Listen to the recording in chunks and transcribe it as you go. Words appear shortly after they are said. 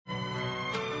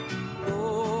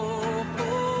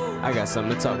I got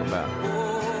something to talk about.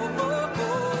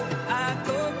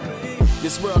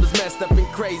 This world is messed up and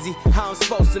crazy. How I'm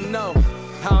supposed to know?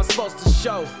 How I'm supposed to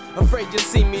show? Afraid you'll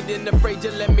see me, then afraid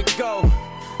you'll let me go.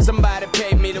 Somebody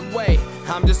paid me the way.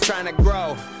 I'm just trying to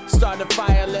grow. Start a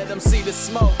fire, let them see the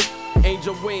smoke.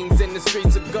 Angel wings in the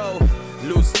streets of gold.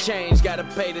 Loose change, gotta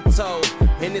pay the toll.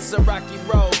 And it's a rocky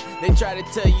road. They try to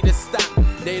tell you to stop.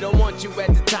 They don't want you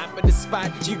at the top of the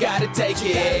spot. You gotta take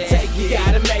it. You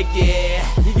gotta make it.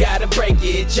 You gotta break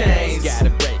it, chains. You gotta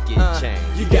break it,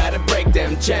 chains. You gotta break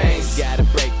them chains. You gotta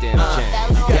break them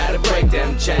chains. You gotta break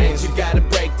them chains. You gotta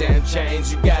break them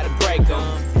chains. You gotta break them.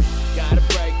 Gotta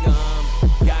break them.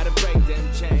 Gotta break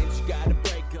them chains. You gotta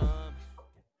break them.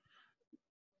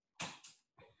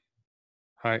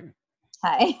 Hi.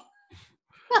 Hi.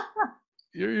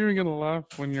 You're gonna laugh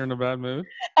when you're in a bad mood?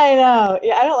 I know.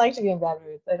 Yeah, I don't like to be in bad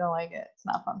moods. I don't like it. It's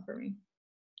not fun for me.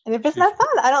 And if it's not fun,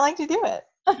 I don't like to do it.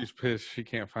 She's pissed she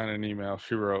can't find an email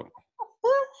she wrote.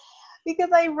 Because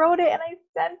I wrote it and I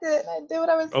sent it and I did what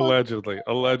I was supposed to.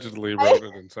 Allegedly wrote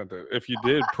it and sent it. If you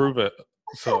did, prove it.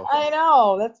 So I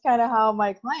know. That's kind of how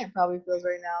my client probably feels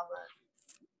right now, but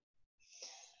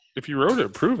if you wrote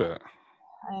it, prove it.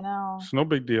 I know. It's no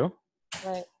big deal.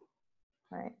 Right.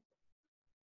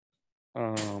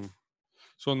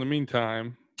 So in the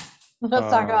meantime,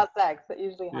 let's talk about sex. That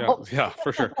usually helps. Yeah,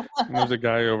 for sure. And there's a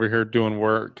guy over here doing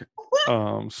work.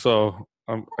 So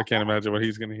I can't imagine what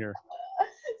he's gonna hear.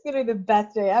 It's gonna be the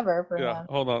best day ever for him. Yeah,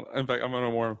 hold on. In fact, I'm gonna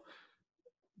warn him.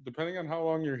 Depending on how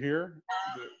long you're here,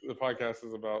 the podcast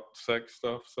is about sex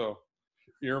stuff. So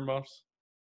earmuffs.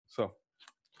 So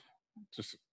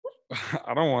just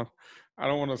I don't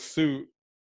want to suit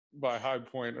by High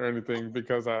Point or anything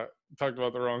because I talked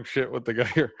about the wrong shit with the guy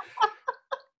here.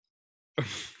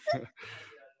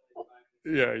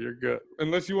 Yeah, you're good.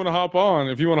 Unless you want to hop on.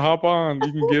 If you want to hop on,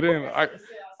 you can get in.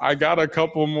 I got a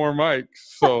couple more mics,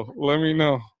 so let me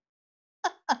know.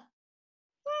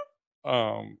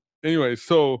 Anyway,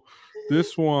 so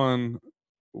this one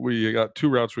we got two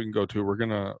routes we can go to. We're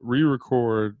gonna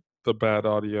re-record the bad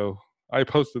audio. I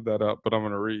posted that up, but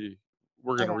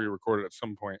we're gonna re-record it at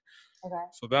some point. Okay.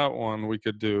 So that one we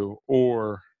could do,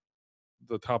 or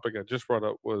the topic I just brought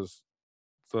up was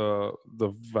would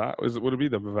it be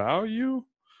the value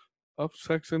of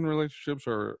sex in relationships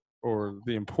or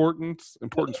the importance?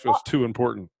 Importance feels too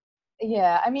important.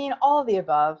 Yeah, I mean, all of the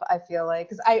above, I feel like,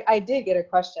 because I did get a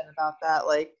question about that,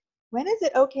 like, when is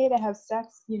it okay to have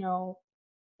sex, in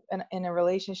a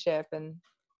relationship?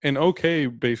 And okay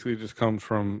basically just comes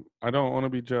from, I don't want to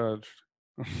be judged.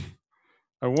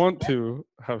 I want to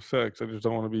have sex, I just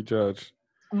don't want to be judged.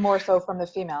 More so from the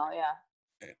female, yeah.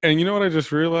 And you know what I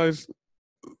just realized?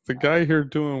 The guy here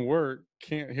doing work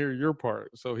can't hear your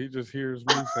part, so he just hears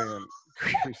me saying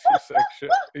crazy sex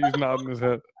shit. He's nodding his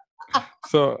head.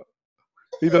 So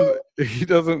he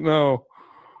doesn't know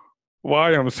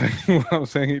why I'm saying what I'm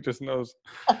saying. He just knows.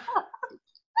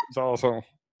 It's awesome.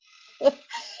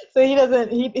 So he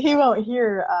won't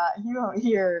hear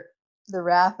the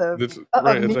wrath of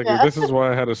right, of exactly. This is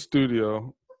why I had a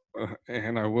studio,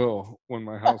 and I will when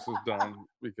my house is done,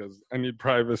 because I need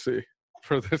privacy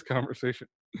for this conversation.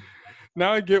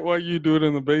 Now I get why you do it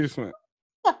in the basement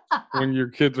when your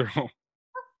kids are home.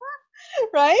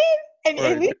 Right? And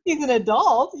right. At least he's an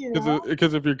adult,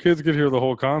 Because if your kids could hear the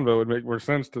whole convo, it would make more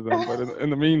sense to them. But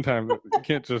in the meantime, you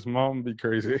can't just mom be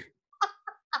crazy.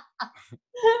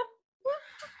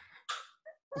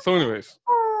 So anyways,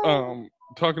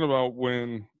 talking about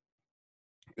when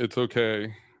it's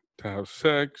okay to have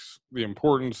sex, the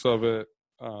importance of it,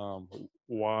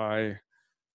 why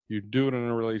you do it in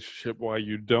a relationship, why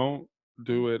you don't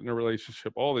do it in a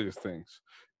relationship, all these things.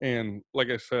 And like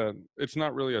I said, it's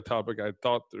not really a topic I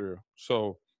thought through.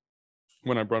 So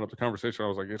when I brought up the conversation, I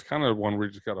was like, it's kind of one we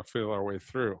just got to feel our way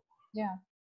through. Yeah.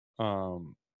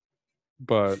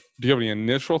 But do you have any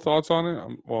initial thoughts on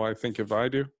it? Well, I think if I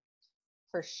do.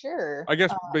 For sure. I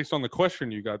guess based on the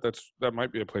question you got, that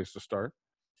might be a place to start.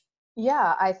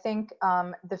 Yeah, I think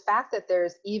the fact that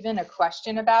there's even a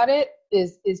question about it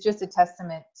is just a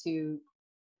testament to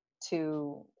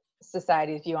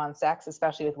society's view on sex,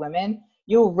 especially with women.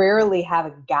 You'll rarely have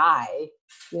a guy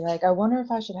be like, I wonder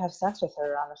if I should have sex with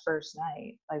her on the first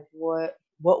night. Like,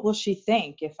 what will she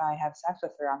think if I have sex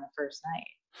with her on the first night?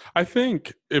 I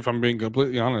think, if I'm being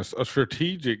completely honest, a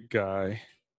strategic guy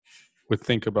would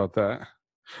think about that.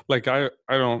 Like, I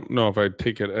don't know if I'd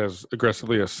take it as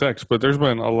aggressively as sex, but there's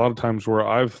been a lot of times where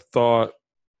I've thought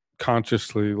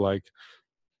consciously, like,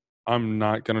 I'm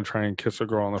not going to try and kiss a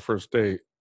girl on the first date.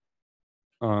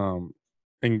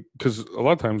 and because a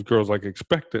lot of times girls like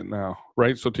expect it now,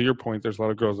 right? So to your point, there's a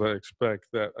lot of girls that expect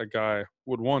that a guy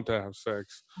would want to have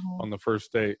sex Mhm. on the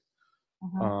first date,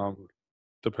 Mhm.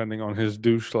 depending on his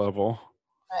douche level,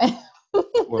 Right.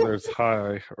 whether it's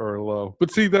high or low.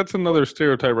 But see, that's another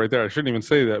stereotype right there. I shouldn't even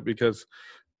say that because,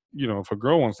 if a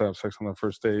girl wants to have sex on the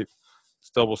first date, it's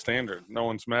double standard. No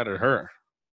one's mad at her.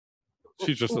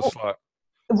 She's just a slut.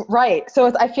 Right.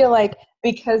 So I feel like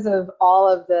because of all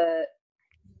of the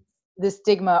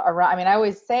stigma around, I mean, I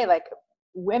always say, like,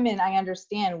 women, I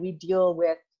understand we deal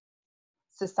with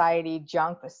society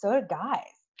junk, but so do guys.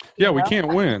 Yeah, we can't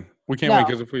win. We can't win No.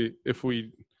 because if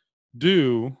we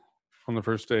do on the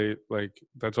first date, like,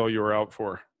 that's all you were out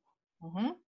for.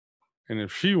 Mhm. And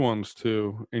if she wants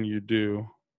to and you do,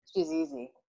 She's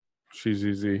easy. she's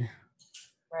easy.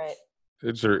 Right.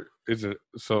 Is it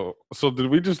so did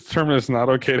we just determine it's not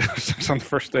okay to have sex on the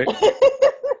first date?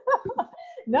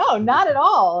 No, not at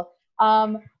all.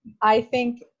 I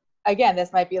think, again,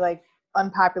 this might be like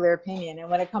unpopular opinion. And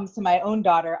when it comes to my own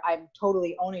daughter, I'm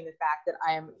totally owning the fact that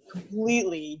I am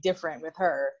completely different with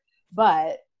her.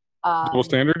 But Double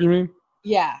standard, you mean?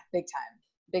 yeah, big time.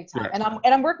 Yeah.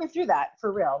 And I'm working through that,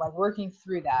 for real, like working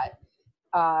through that.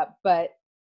 But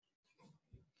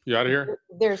You out of here?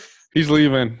 there's He's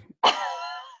leaving.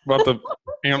 About to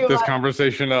amp Too this much.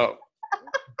 conversation up.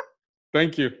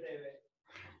 Thank you.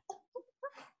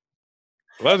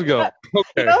 Let's go.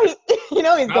 Okay. he's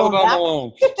Now going that I'm back.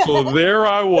 alone. So there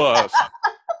I was.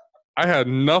 I had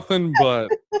nothing but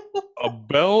a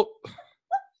belt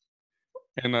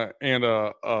and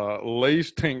a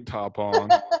lace tank top on.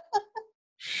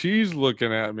 She's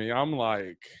looking at me. I'm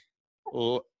like,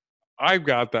 I've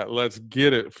got that let's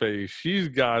get it face. She's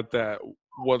got that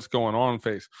what's going on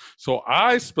face. So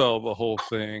I spell the whole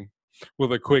thing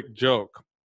with a quick joke.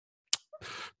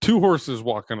 2 horses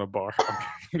walk in a bar. Okay,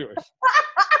 anyways.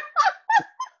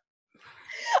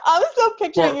 I'm still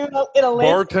picturing you in a lace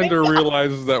Bartender tank top.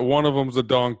 realizes that one of them's a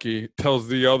donkey, tells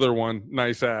the other one,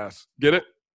 nice ass. Get it?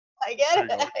 I get There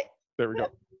you it. There we go.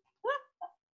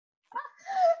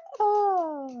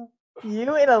 Oh,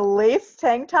 you in a lace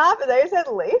tank top? Is that what you said,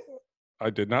 lace? I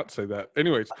did not say that.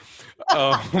 Anyways,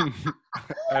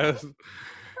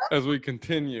 as we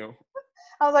continue,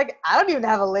 I was like, I don't even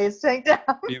have a lace tank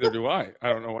top. neither do I. I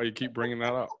don't know why you keep bringing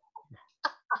that up.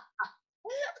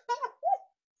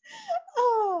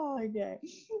 Oh, okay.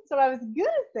 So what I was gonna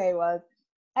say was,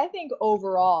 I think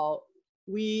overall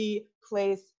we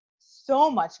place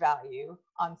so much value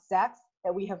on sex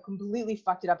that we have completely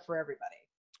fucked it up for everybody.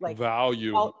 Like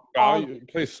value. all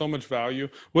Place so much value.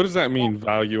 What does that mean,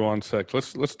 value on sex?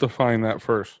 Let's define that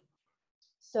first.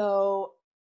 so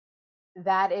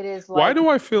that it is like, Why do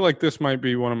I feel like this might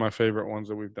be one of my favorite ones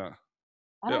that we've done?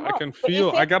 I don't know. I can But you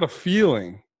feel. I got a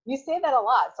feeling. You say that a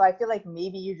lot, so I feel like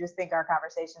maybe you just think our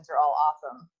conversations are all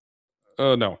awesome.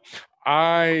 No.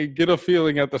 I get a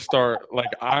feeling at the start like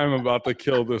I'm about to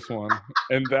kill this one.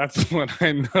 And that's when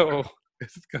I know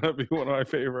it's going to be one of my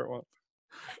favorite ones.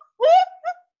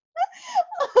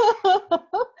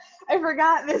 I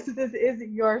forgot this is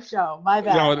your show. My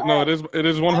bad. No, it is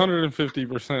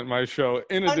 150% my show,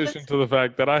 in addition to the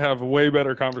fact that I have way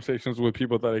better conversations with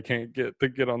people that I can't get to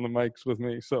get on the mics with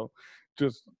me. So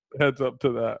just heads up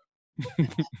to that.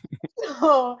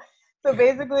 So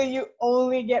basically you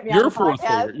only get me on Your the fourth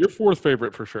podcast. favorite. Your fourth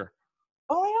favorite for sure.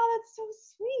 Oh my god, that's so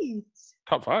sweet.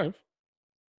 Top 5.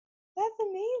 That's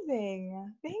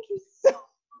amazing. Thank you so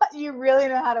much. You really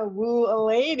know how to woo a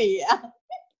lady.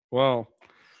 Well,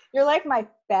 You're like my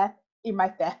fifth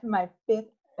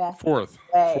best fourth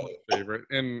way. favorite.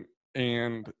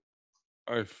 And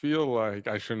I feel like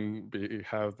I shouldn't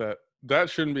have that.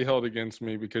 That shouldn't be held against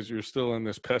me because you're still in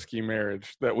this pesky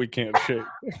marriage that we can't shake.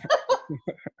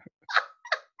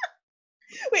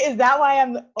 Wait, is that why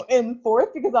I'm in fourth?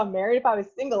 Because I'm married? If I was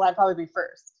single, I'd probably be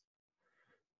first.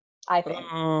 I think.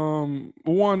 1A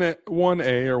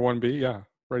or 1B, yeah,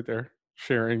 right there.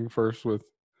 Sharing first with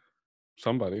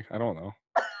somebody. I don't know.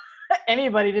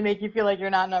 Anybody to make you feel like you're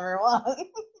not number one.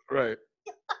 Right.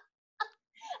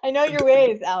 I know your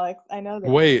ways, Alex. I know that.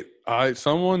 Wait,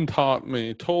 someone told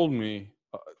me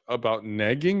about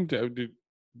negging. Do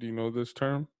you know this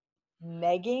term?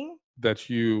 Negging?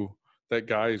 That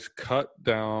guys cut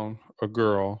down a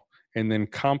girl and then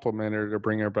compliment her to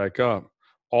bring her back up,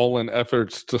 all in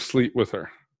efforts to sleep with her.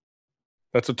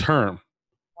 That's a term.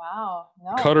 Wow.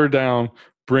 No. Cut her down,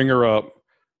 bring her up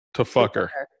to fuck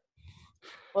her.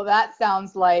 Well, that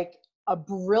sounds like a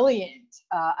brilliant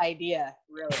idea,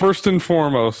 really. First and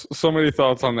foremost, so many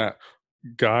thoughts on that.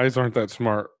 Guys aren't that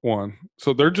smart, one.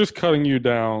 So they're just cutting you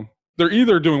down. They're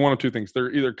either doing one of two things.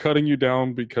 They're either cutting you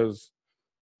down because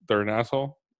they're an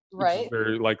asshole, which is Right.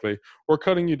 very likely, or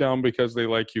cutting you down because they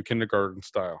like you kindergarten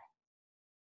style.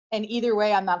 And either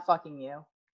way, I'm not fucking you.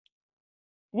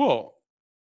 Well,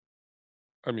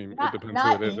 I mean, it depends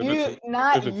who it is.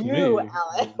 Not If it's you, me,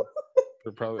 Alan.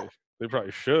 they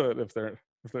probably should if they're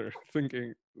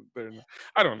thinking they're.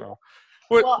 I don't know.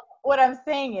 What? Well, what I'm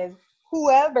saying is,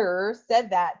 whoever said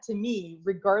that to me,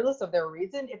 regardless of their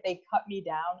reason, if they cut me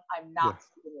down, I'm Yeah. not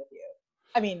sleeping with you.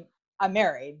 I mean, I'm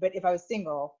married, but if I was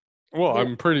single, Well,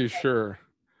 I'm pretty sure.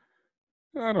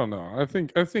 I don't know. I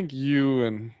think you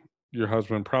and your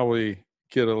husband probably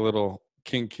get a little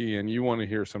kinky, and you want to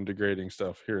hear some degrading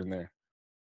stuff here and there.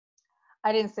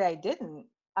 I didn't say I didn't.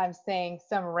 I'm saying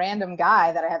some random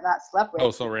guy that I have not slept with.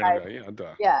 Oh, so random guy. Yeah,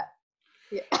 duh. Yeah.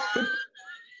 Yeah.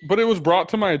 But it was brought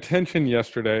to my attention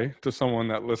yesterday to someone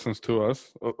that listens to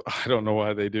us. I don't know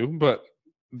why they do, but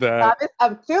that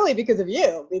Clearly because of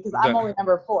you, because I'm only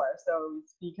number 4, so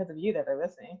it's because of you that they're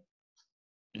listening.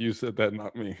 You said that,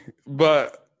 not me.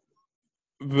 But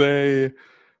they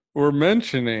were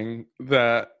mentioning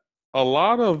that a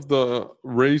lot of the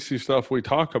racy stuff we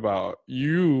talk about,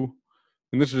 and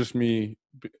this is just me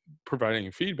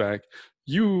providing feedback,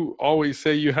 you always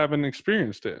say you haven't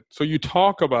experienced it. So you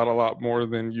talk about a lot more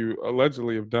than you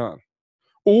allegedly have done.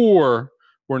 Or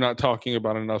we're not talking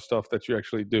about enough stuff that you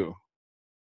actually do.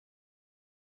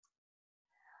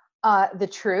 The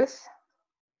truth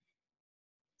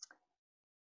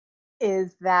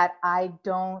is that I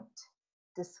don't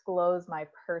disclose my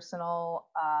current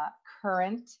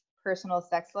personal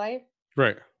sex life.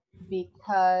 Right.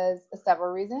 Because of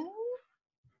several reasons.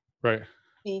 Right.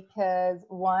 Because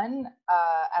 1,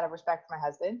 out of respect for my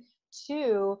husband.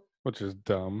 2, which is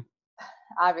dumb.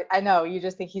 I know you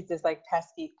just think he's this like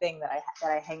pesky thing that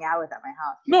I hang out with at my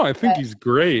house. No, I think he's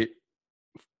great.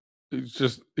 He's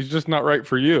just not right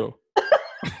for you.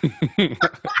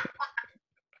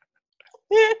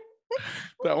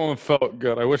 That one felt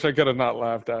good. I wish I could have not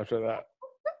laughed after that.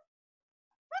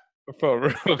 It felt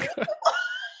real good.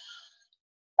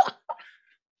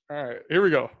 All right, here we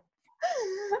go.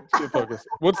 Let's get focused.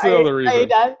 What's the other reason? Are you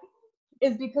done?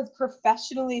 Is because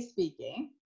professionally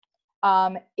speaking,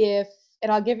 and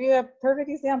I'll give you a perfect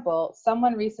example.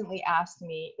 Someone recently asked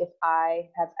me if I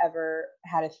have ever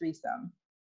had a threesome.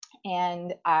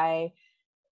 And I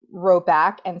wrote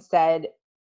back and said,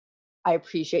 I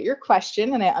appreciate your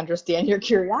question and I understand your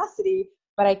curiosity,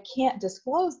 but I can't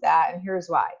disclose that. And here's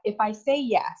why. If I say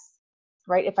yes,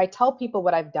 right, if I tell people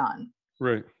what I've done,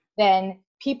 right, then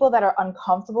people that are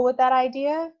uncomfortable with that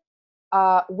idea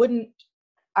I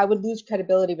would lose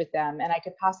credibility with them, and I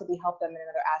could possibly help them in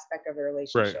another aspect of the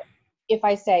relationship. Right. If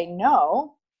I say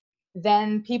no,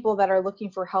 then people that are looking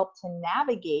for help to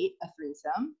navigate a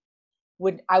threesome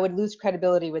I would lose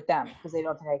credibility with them because they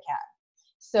don't think I can.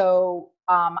 So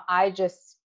I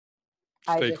just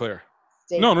stay clear.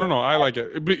 No. I like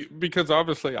it because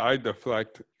obviously I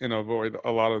deflect and avoid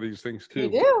a lot of these things too. You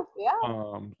do,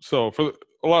 yeah. So for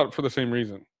the same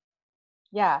reason.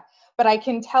 Yeah, but I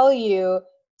can tell you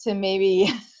to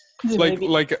maybe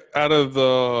like out of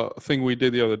the thing we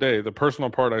did the other day, the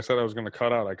personal part I said I was going to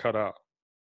cut out, I cut out.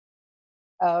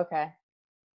 Oh, okay.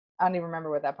 I don't even remember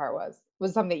what that part was.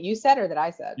 Was it something that you said or that I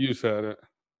said? You said it.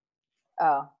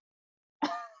 Oh.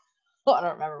 Well, I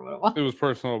don't remember what it was. It was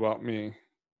personal about me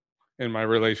and my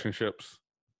relationships.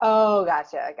 Oh,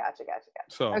 gotcha.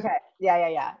 So okay,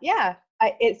 yeah.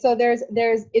 So there's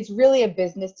it's really a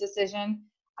business decision.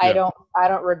 Yeah. I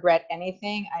don't regret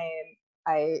anything.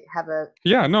 I have a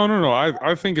no.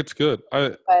 I think it's good.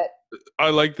 I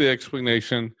like the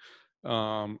explanation.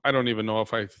 I don't even know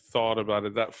if I thought about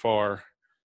it that far,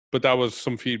 but that was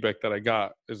some feedback that I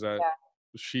got. Is that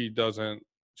she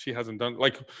hasn't done,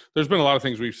 like, there's been a lot of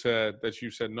things we've said that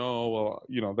you said no. Well,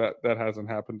 that hasn't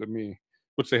happened to me,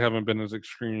 which they haven't been as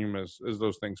extreme as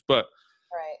those things. But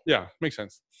right, yeah, makes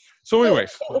sense. So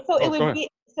anyways,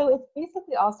 so it's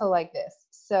basically also like this.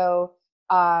 So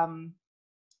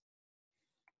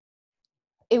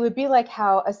it would be like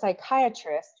how a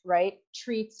psychiatrist, right,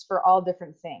 treats for all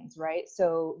different things, right?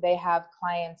 So they have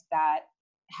clients that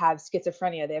have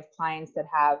schizophrenia. They have clients that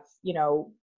have,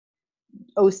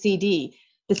 OCD.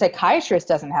 The psychiatrist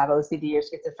doesn't have OCD or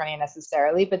schizophrenia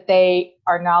necessarily, but they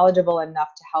are knowledgeable enough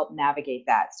to help navigate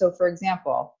that. So for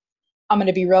example, I'm going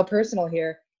to be real personal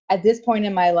here. At this point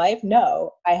in my life,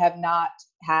 no, I have not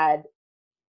had,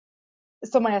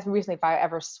 someone asked me recently if I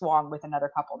ever swung with another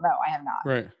couple. No, I have not.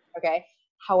 Right. Okay.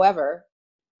 However,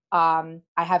 I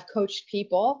have coached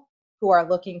people who are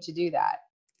looking to do that.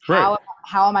 Right.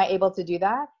 How am I able to do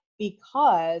that?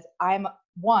 Because I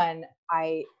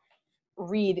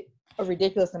read a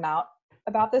ridiculous amount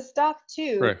about this stuff.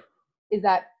 2, right, is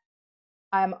that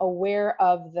I'm aware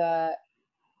of the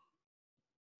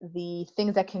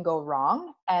things that can go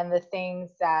wrong and the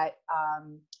things that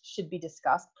should be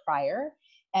discussed prior.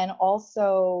 And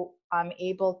also, I'm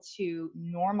able to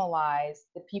normalize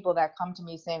the people that come to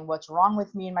me saying, what's wrong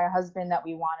with me and my husband that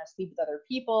we want to sleep with other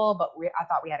people, but I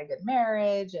thought we had a good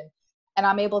marriage. And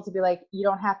I'm able to be like, you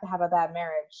don't have to have a bad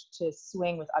marriage to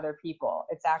swing with other people.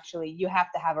 It's actually, you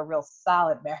have to have a real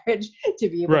solid marriage to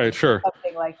be able to do Sure.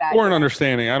 something like that. Or an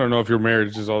understanding. I don't know if your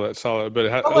marriage is all that solid, but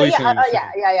at well, least yeah, an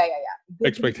understanding. yeah.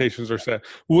 Expectations are set.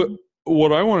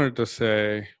 What I wanted to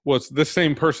say was this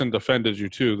same person defended you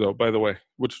too, though, by the way,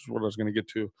 which is what I was going to get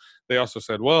to. They also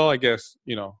said, well, I guess,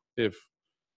 if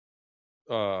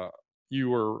you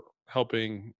were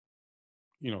helping,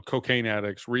 cocaine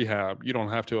addicts rehab, you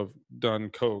don't have to have done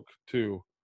coke to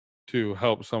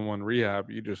help someone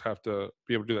rehab. You just have to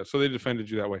be able to do that. So they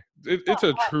defended you that way. It's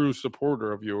a true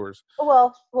supporter of yours.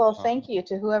 Well, thank you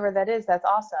to whoever that is. That's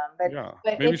awesome. But yeah,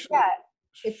 but maybe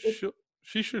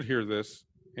she should hear this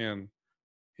and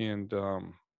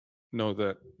know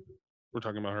that we're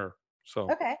talking about her.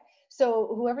 So okay.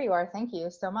 So whoever you are, thank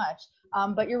you so much.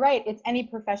 But you're right. It's any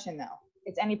profession, though.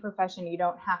 It's any profession. You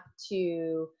don't have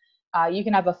to. You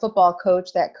can have a football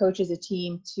coach that coaches a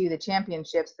team to the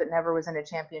championships, but never was in a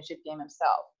championship game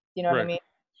himself. You know what I mean?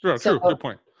 Yeah, so, true. Good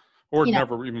point. Or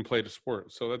never even played a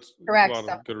sport. So that's correct. A lot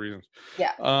of good reasons.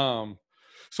 Yeah.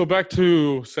 So back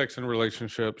to sex and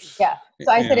relationships. Yeah.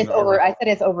 So I said it's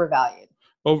overvalued.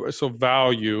 So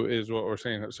value is what we're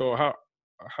saying. So how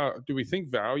do we think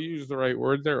value is the right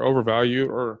word there? Overvalued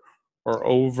or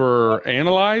over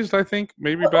analyzed, I think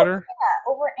maybe better.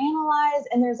 Yeah, over analyzed,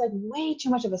 and there's like way too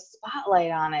much of a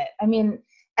spotlight on it. I mean,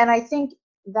 and I think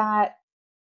that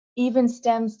even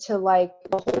stems to like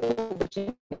the whole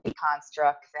virginity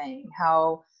construct thing,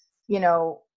 how,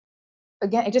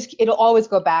 again, it'll always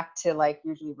go back to like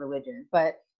usually religion,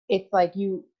 but it's like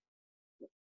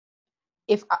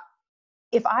if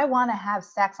I want to have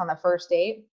sex on the first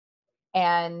date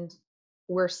and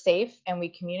we're safe and we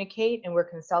communicate and we're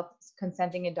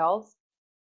consenting adults,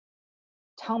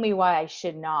 tell me why I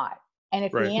should not. And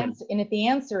if the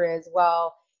answer is,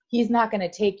 well, he's not going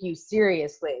to take you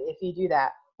seriously if you do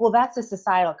that, well, that's a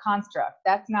societal construct.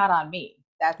 That's not on me.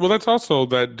 That's also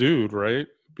that dude, right?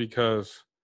 Because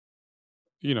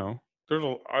I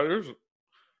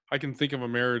can think of a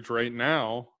marriage right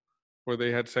now where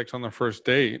they had sex on the first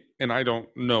date, and I don't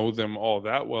know them all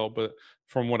that well, but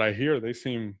from what I hear, they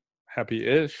seem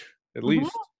happy-ish, at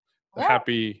least. Yeah.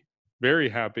 Happy, very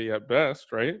happy at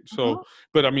best, right? So,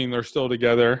 but I mean, they're still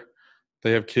together.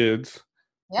 They have kids,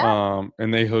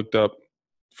 and they hooked up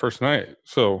first night.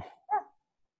 So,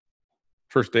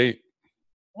 first date.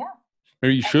 Yeah.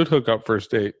 Maybe you should hook up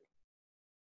first date.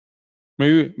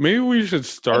 Maybe we should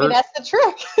start. Maybe that's the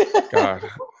trick. God,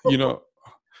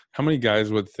 how many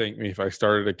guys would thank me if I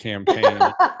started a campaign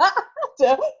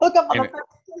to hook up on the first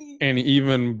date? And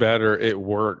even better, it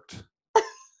worked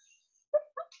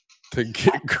to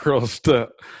get girls to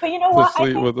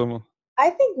sleep with them. I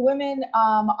think women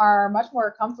are much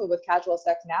more comfortable with casual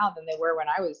sex now than they were when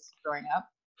I was growing up.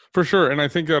 For sure, and I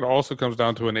think that also comes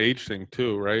down to an age thing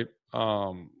too, right?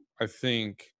 I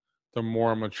think the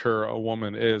more mature a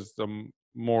woman is, the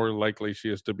more likely she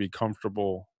is to be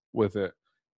comfortable with it.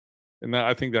 And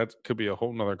I think that could be a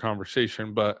whole nother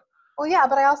conversation, but. Well, yeah,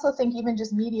 but I also think even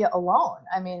just media alone.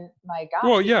 I mean, my God.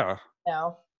 Well, yeah.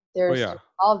 There's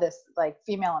all this like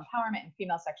female empowerment and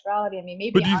female sexuality. I mean,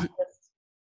 maybe But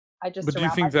do you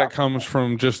think that comes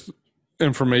from just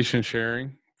information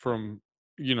sharing, from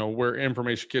where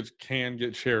information can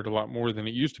get shared a lot more than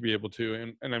it used to be able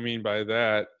to? And I mean by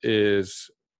that is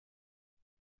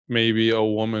maybe a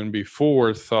woman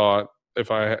before thought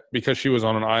because she was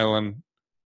on an island,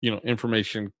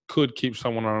 information could keep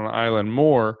someone on an island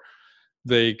more.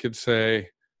 They could say,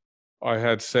 I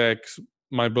had sex,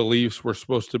 my beliefs were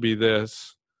supposed to be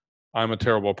this, I'm a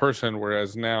terrible person.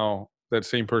 Whereas now that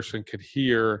same person could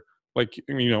hear,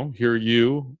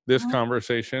 this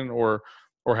conversation or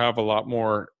have a lot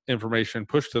more information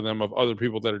pushed to them of other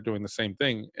people that are doing the same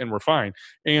thing and we're fine.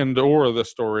 And, or the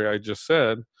story I just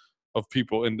said of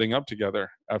people ending up together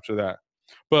after that.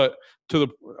 But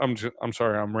I'm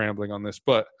sorry, I'm rambling on this,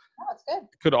 but it's good.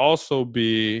 It could also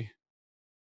be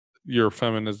your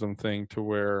feminism thing to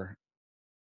where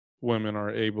women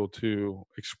are able to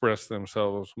express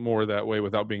themselves more that way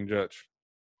without being judged.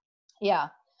 Yeah.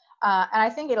 And I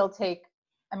think it'll take,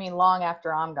 long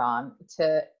after I'm gone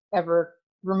to ever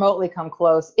remotely come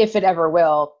close, if it ever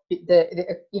will,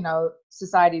 the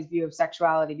society's view of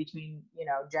sexuality between,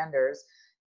 genders.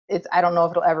 I don't know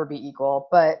if it'll ever be equal,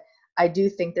 but I do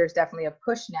think there's definitely a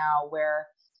push now where,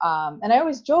 and I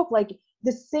always joke, like,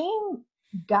 the same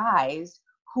guys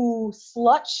who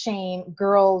slut shame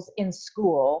girls in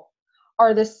school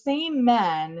are the same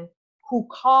men who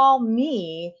call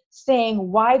me saying,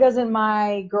 why doesn't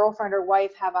my girlfriend or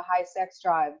wife have a high sex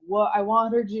drive? Well, I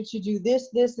want her to do this,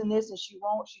 this, and this, and she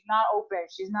won't, she's not open,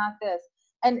 she's not this.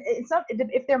 And it's not,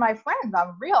 if they're my friends,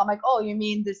 I'm real. I'm like, oh, you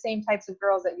mean the same types of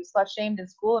girls that you slut shamed in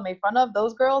school and made fun of?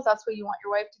 Those girls, that's what you want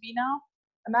your wife to be now?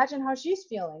 Imagine how she's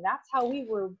feeling. That's how we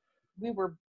were,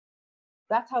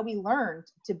 that's how we learned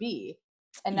to be.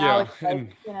 And now Yeah, it's like,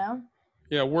 and you know?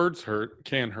 yeah, words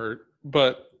can hurt,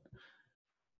 but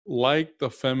like the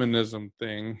feminism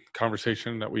thing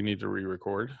conversation that we need to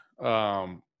re-record,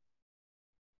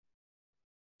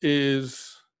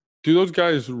 is, do those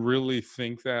guys really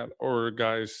think that, or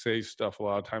guys say stuff a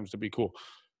lot of times to be cool?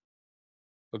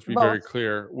 Let's be very Both.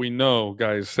 clear. We know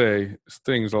guys say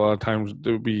things a lot of times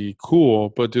to be cool,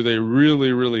 but do they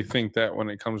really, really think that when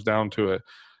it comes down to it?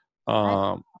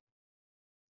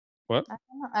 What?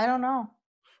 I don't know.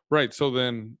 Right. So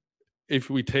then if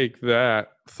we take that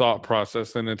thought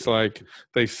process, then it's like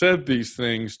they said these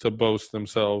things to boast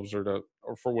themselves or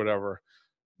for whatever,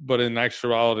 but in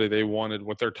actuality, they wanted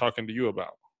what they're talking to you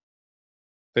about.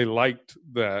 They liked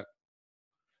that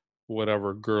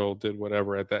whatever girl did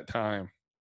whatever at that time.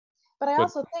 But I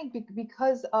also think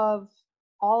because of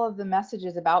all of the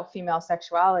messages about female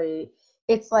sexuality,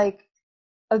 it's like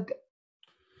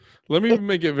let me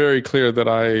make it very clear that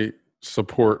I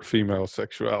support female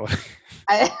sexuality.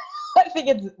 I think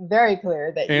it's very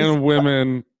clear that and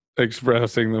women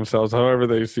expressing themselves however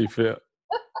they see fit.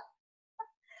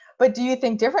 But do you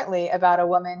think differently about a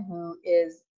woman who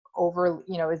is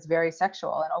is very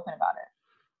sexual and open about it?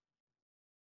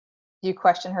 Do you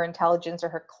question her intelligence or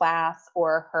her class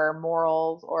or her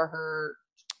morals or her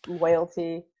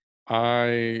loyalty?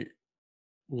 I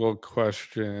will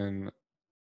question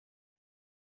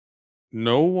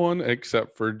no one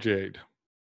except for Jade.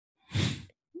 Is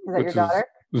that your daughter?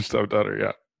 The stepdaughter,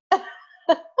 yeah.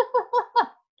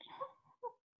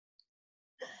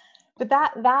 But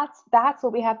that's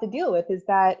what we have to deal with, is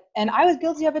that, and I was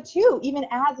guilty of it too, even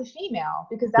as a female,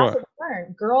 because that's what we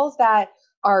learned. Girls that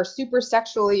are super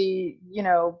sexually,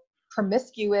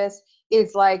 promiscuous,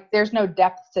 is like there's no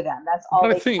depth to them. That's all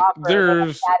they can offer.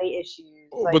 There's daddy issues.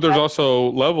 But there's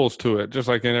also levels to it, just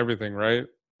like in everything, right?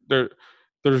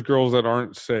 There's girls that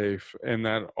aren't safe and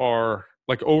that are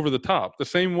like over the top. The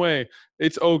same way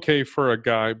it's okay for a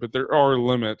guy, but there are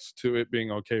limits to it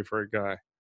being okay for a guy.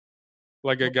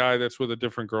 Like a guy that's with a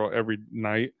different girl every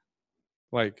night.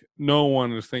 Like no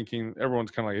one is thinking,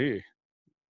 everyone's kind of like, hey,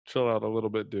 chill out a little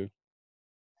bit, dude.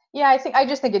 Yeah, I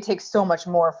just think it takes so much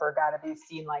more for a guy to be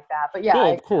seen like that. But yeah.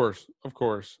 Well, of course.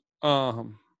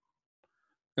 And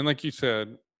like you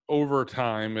said, over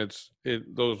time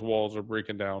those walls are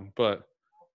breaking down. But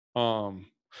does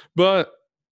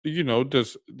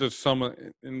some,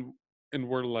 and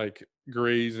we're like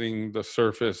grazing the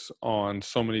surface on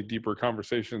so many deeper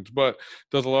conversations, but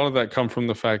does a lot of that come from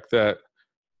the fact that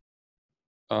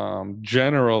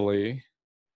generally,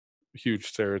 huge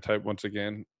stereotype once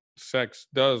again, sex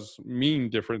does mean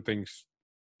different things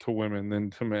to women than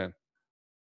to men?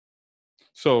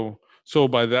 So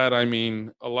by that I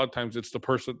mean a lot of times it's the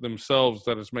person themselves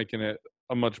that is making it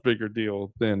a much bigger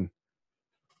deal than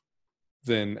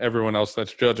everyone else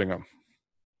that's judging them.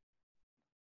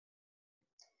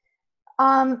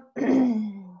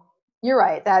 You're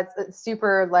right. That's a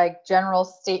super like general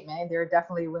statement. There are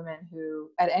definitely women who,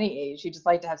 at any age, who just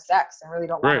like to have sex and really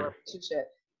don't want a relationship.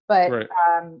 But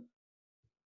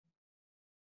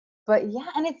but yeah,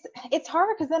 and it's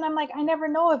hard because then I'm like, I never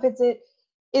know if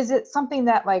is it something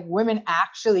that like women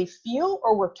actually feel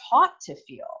or we're taught to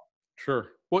feel. Sure.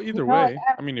 Well, either way,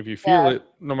 I mean, if you feel it,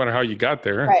 no matter how you got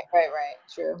there. Right.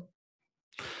 True.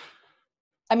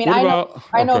 I mean, I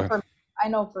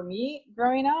know for me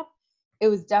growing up, it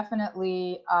was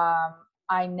definitely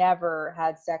I never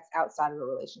had sex outside of a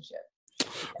relationship.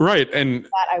 Right. And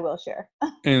that I will share.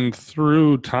 And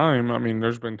through time, I mean,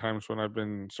 there's been times when I've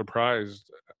been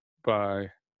surprised by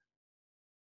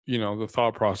the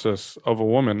thought process of a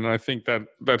woman. And I think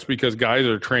that's because guys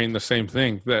are trained the same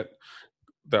thing, that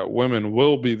women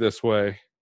will be this way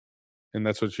and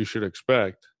that's what you should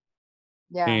expect.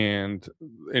 Yeah. And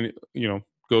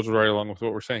goes right along with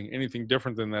what we're saying. Anything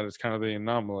different than that is kind of the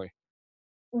anomaly.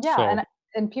 Yeah.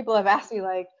 And people have asked me,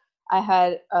 like, I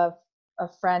had a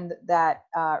friend that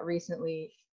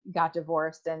recently got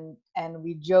divorced, and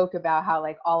we joke about how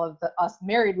like all of us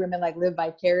married women like live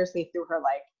vicariously through her.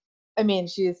 Like, I mean,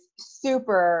 she's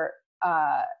super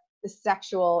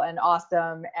sexual and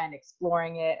awesome and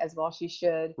exploring it as well she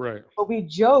should. Right. But we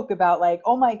joke about like,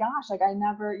 oh my gosh, like I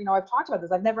never, I've talked about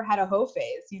this. I've never had a hoe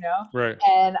phase, Right.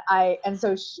 And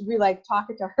so we like talk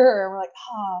it to her and we're like,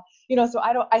 so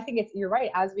I think you're right.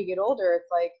 As we get older, it's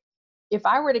like, if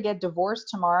I were to get divorced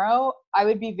tomorrow, I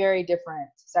would be very different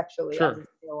sexually as a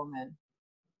woman.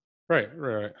 Right.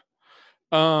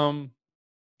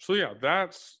 So yeah,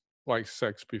 that's like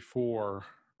sex before,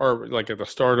 or like at the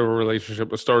start of a relationship,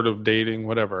 the start of dating,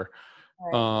 whatever.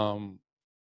 Right.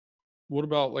 What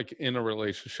about like in a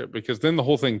relationship? Because then the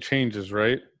whole thing changes,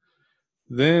 right?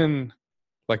 Then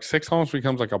like sex almost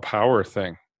becomes like a power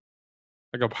thing,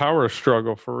 like a power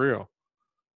struggle for real.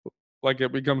 Like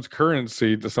it becomes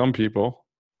currency to some people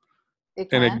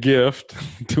and a gift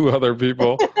to other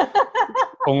people,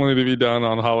 only to be done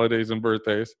on holidays and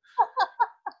birthdays.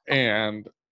 And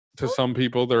to some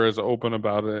people, they're as open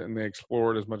about it and they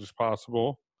explore it as much as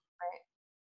possible. Right.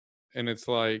 And it's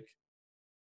like,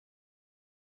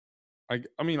 I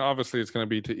mean, obviously it's going to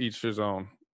be to each his own.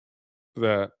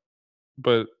 But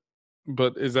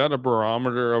is that a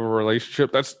barometer of a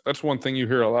relationship? That's one thing you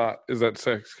hear a lot, is that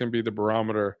sex can be the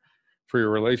barometer for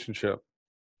your relationship.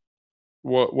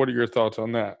 What are your thoughts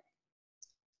on that?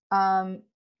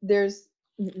 There's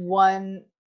one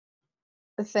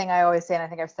thing I always say, and I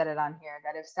think I've said it on here,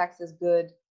 that if sex is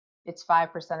good, it's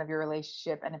 5% of your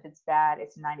relationship, and if it's bad,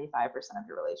 it's 95% of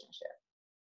your relationship.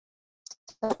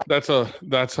 That's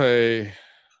a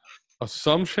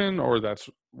assumption, or that's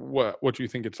what you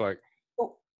think it's like?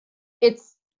 Look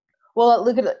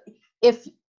at it. If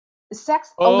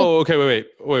sex. Okay.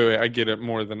 Wait. I get it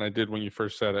more than I did when you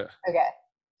first said it. Okay.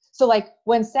 So like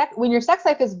when your sex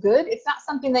life is good, it's not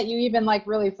something that you even like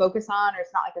really focus on, or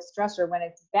it's not like a stressor. When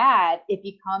it's bad, it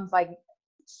becomes like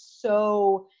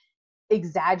so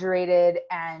exaggerated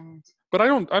and. But I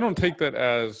don't take that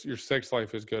as your sex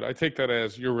life is good. I take that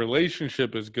as your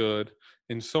relationship is good,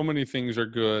 and so many things are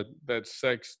good that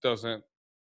sex doesn't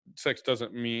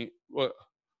mean what.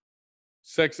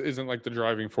 Sex isn't like the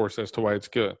driving force as to why it's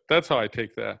good. That's how I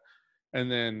take that.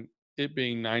 And then it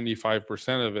being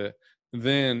 95% of it,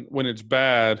 then when it's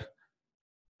bad,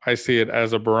 I see it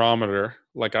as a barometer,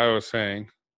 like I was saying,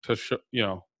 to show,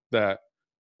 that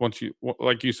once you,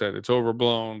 like you said, it's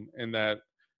overblown and that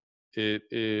it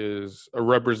is a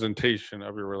representation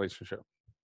of your relationship.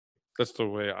 That's the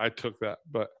way I took that.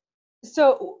 But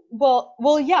so,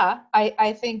 yeah,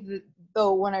 I think that,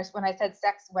 though, when I said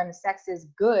sex, when sex is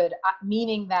good,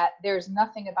 meaning that there's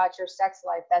nothing about your sex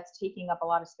life that's taking up a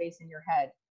lot of space in your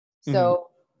head. So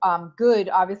good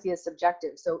obviously is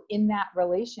subjective. So in that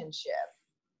relationship,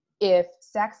 if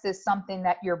sex is something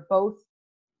that you're both,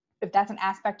 if that's an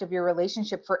aspect of your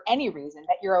relationship for any reason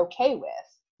that you're okay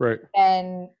with, right,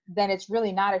 and then it's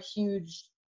really not a huge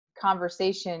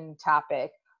conversation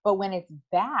topic. But when it's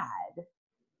bad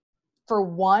for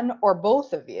one or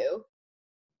both of you,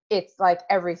 it's like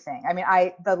everything. I mean,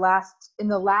 in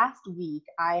the last week,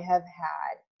 I have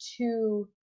had two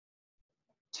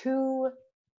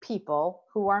people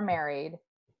who are married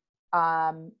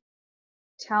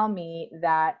tell me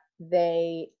that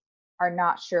they are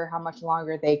not sure how much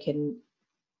longer they can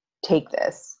take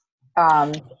this.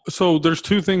 So there's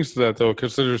two things to that, though,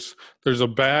 because there's a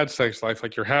bad sex life,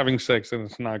 like you're having sex and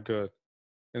it's not good,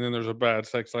 and then there's a bad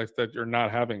sex life that you're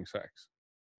not having sex,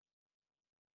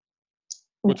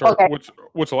 which a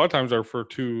lot of times are for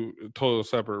two total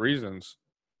separate reasons.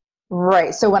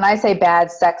 Right. So when I say bad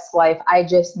sex life, I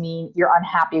just mean you're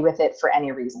unhappy with it for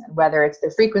any reason, whether it's the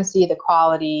frequency, the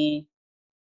quality,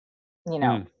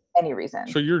 any reason.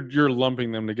 So you're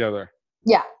lumping them together.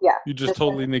 Yeah. You just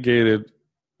totally negated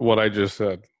what I just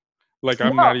said. Like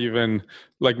I'm not even,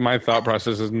 like my thought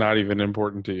process is not even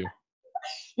important to you.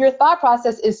 Your thought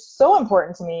process is so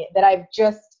important to me that I've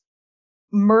just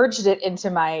merged it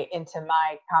into my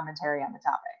commentary on the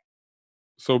topic.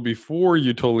 So before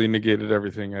you totally negated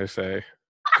everything I say,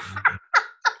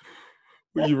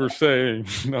 you were saying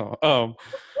no.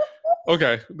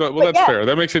 Okay, well that's fair.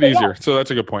 That makes it easier. Yeah. So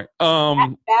that's a good point.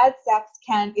 Bad sex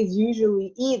is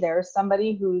usually either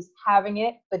somebody who's having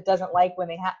it but doesn't like when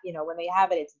they have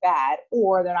it, it's bad,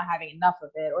 or they're not having enough of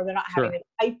it, or they're not having the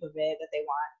type of it that they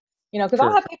want. Because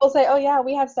I'll have people say, "Oh yeah,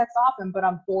 we have sex often, but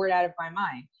I'm bored out of my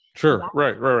mind." Sure,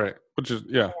 right. Which is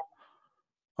yeah.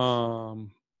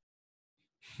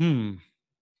 You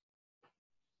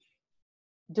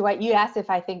asked if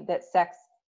I think that sex.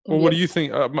 Well, what do you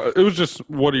think? It was just,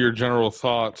 what are your general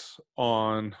thoughts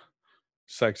on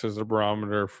sex as a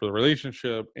barometer for the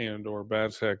relationship and or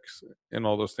bad sex and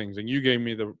all those things? And you gave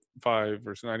me the 5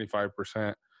 versus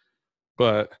 95%,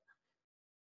 but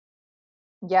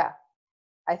yeah.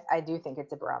 I do think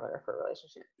it's a barometer for a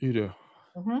relationship. You do.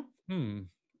 Mm-hmm.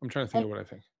 I'm trying to think And of what I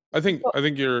think. so, I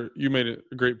think you made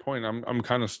a great point. I'm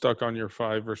kind of stuck on your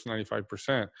 5 versus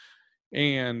 95%.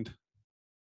 And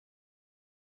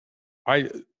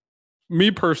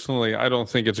me personally, I don't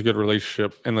think it's a good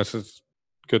relationship unless it's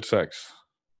good sex.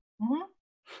 mhm.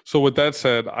 So with that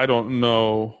said, I don't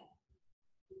know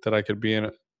that I could be in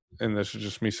it, and this is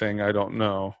just me saying I don't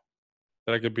know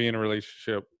that I could be in a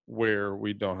relationship where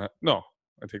we don't have, no,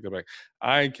 I take that back.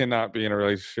 I cannot be in a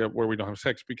relationship where we don't have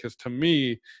sex, because to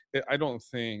me, I don't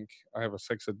think I have a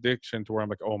sex addiction to where I'm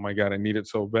like, oh my God, I need it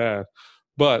so bad.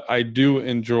 But I do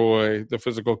enjoy the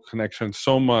physical connection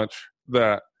so much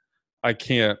that I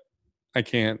can't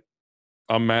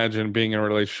imagine being in a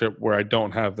relationship where I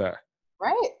don't have that.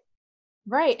 Right.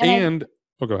 Right. And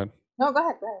oh, go ahead. No, go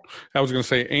ahead. Go ahead. I was going to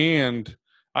say, and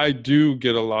I do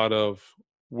get a lot of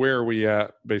where are we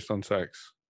at based on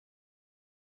sex.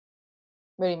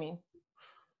 What do you mean?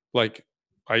 Like,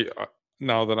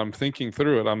 now that I'm thinking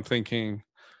through it, I'm thinking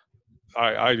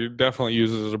I definitely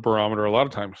use it as a barometer a lot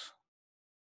of times.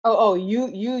 Oh,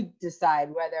 you decide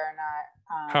whether or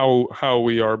not. How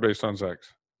we are based on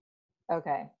sex.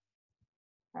 Okay.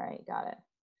 All right, got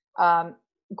it.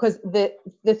 Because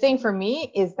the thing for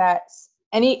me is that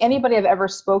anybody I've ever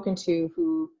spoken to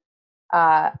who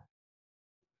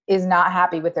is not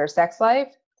happy with their sex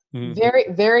life, Mhm. very,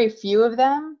 very few of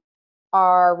them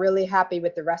are really happy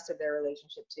with the rest of their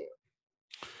relationship too.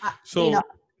 So,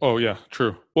 oh yeah,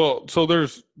 true. Well, so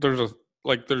there's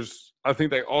I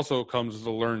think that also comes as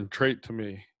a learned trait to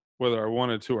me, whether I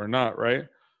wanted to or not, right?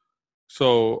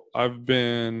 So I've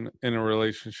been in a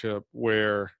relationship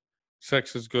where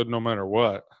sex is good no matter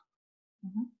what.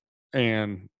 Mhm.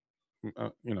 And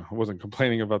I wasn't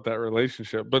complaining about that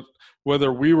relationship, but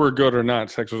whether we were good or not,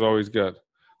 sex was always good.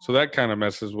 So that kind of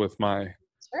messes with my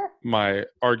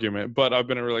argument. But I've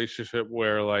been in a relationship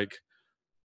where, like,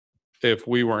 if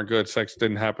we weren't good, sex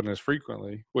didn't happen as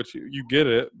frequently, which you get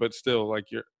it, but still,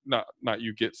 like, you're not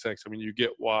you get sex. I mean, you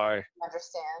get why. I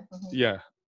understand. Mhm. Yeah.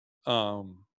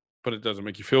 But it doesn't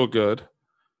make you feel good.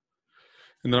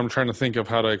 And then I'm trying to think of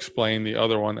how to explain the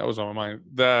other one that was on my mind.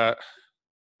 That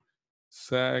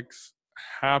sex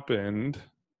happened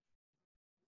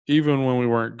even when we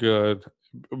weren't good,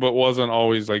 but wasn't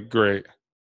always like great.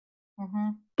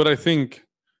 Mhm. But I think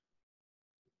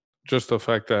just the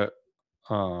fact that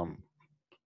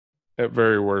at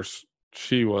very worst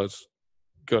she was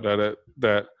good at it,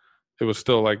 that it was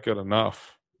still like good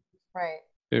enough, Right.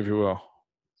 if you will.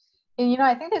 And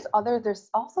I think there's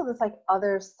also this like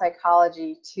other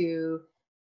psychology to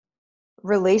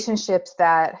relationships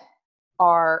that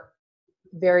are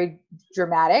very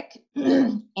dramatic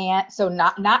and so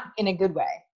not in a good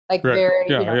way, like Right. very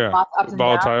Yeah. lots of ups and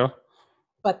downs, Volatile.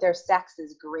 but their sex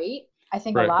is great. I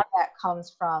think a Right. lot of that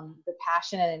comes from the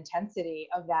passion and intensity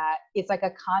of that. It's like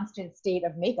a constant state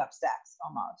of makeup sex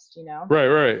almost.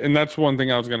 Right. And that's one thing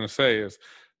I was going to say is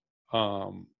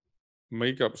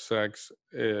makeup sex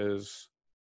is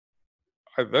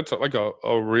that's like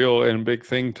a real and big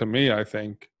thing to me, I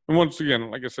think. And once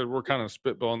again, like I said, we're kind of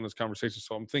spitballing this conversation,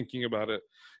 so I'm thinking about it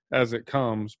as it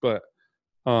comes. But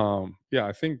yeah,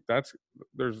 I think that's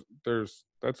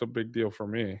a big deal for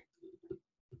me.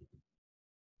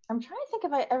 I'm trying to think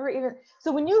if I ever even.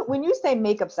 So when you say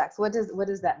makeup sex, what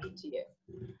does that mean to you?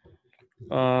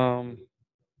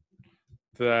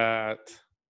 That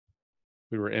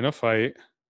we were in a fight,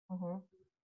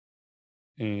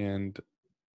 Mm-hmm. and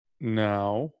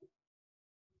now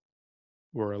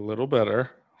we're a little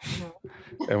better,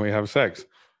 Mm-hmm. and we have sex.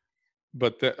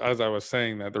 But as I was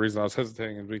saying that, the reason I was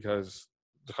hesitating is because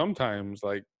sometimes,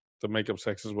 like, the makeup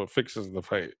sex is what fixes the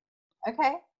fight.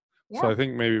 Okay. Yeah. So I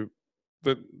think maybe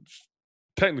that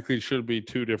technically should be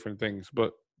two different things,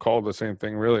 but called the same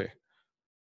thing, really.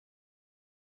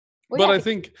 Well, but yeah, I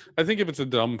think if it's a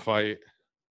dumb fight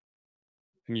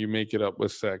and you make it up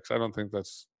with sex, I don't think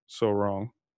that's so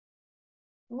wrong.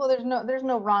 well, there's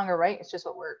no wrong or right. It's just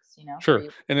what works, Sure.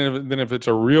 And then if it's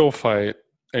a real fight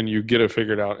and you get it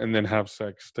figured out and then have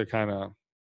sex to kind of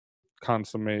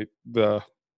consummate the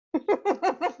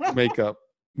makeup,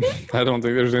 I don't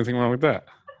think there's anything wrong with that.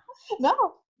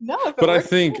 No. But I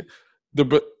think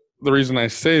the reason I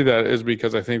say that is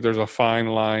because I think there's a fine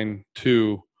line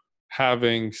to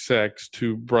having sex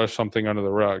to brush something under the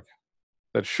rug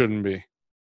that shouldn't be.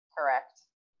 Correct.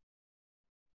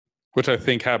 Which I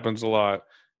think happens a lot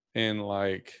in,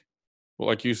 like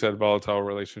you said, volatile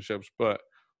relationships, but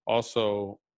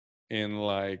also in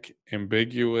like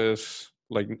ambiguous,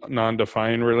 like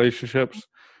non-defined relationships,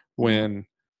 when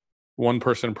one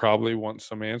person probably wants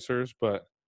some answers, but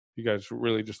you guys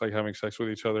really just like having sex with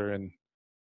each other and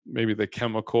maybe the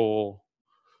chemical,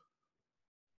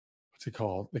 what's it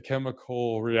called? The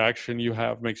chemical reaction you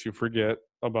have makes you forget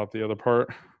about the other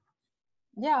part.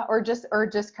 Yeah, or just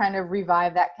kind of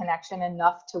revive that connection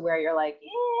enough to where you're like,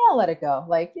 yeah, let it go.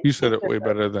 Like, You said it way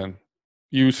better than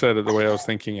you said it the way I was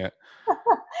thinking it.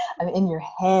 I'm in your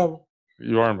head.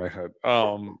 You are in my head.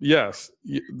 Yes,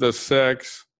 the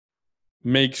sex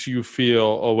makes you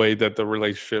feel a way that the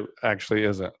relationship actually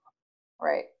isn't.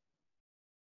 Right.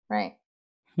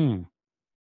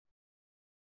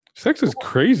 Sex is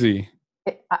crazy.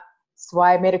 That's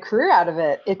why I made a career out of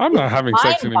it. I'm not having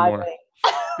sex anymore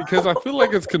because I feel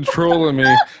like it's controlling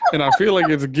me, and I feel like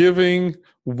it's giving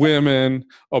women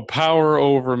a power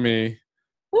over me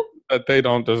that they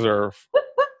don't deserve.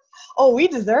 Oh, we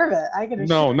deserve it. I can.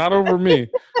 No, not over me,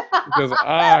 because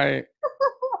I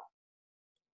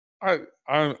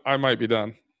might be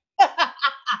done.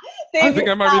 I think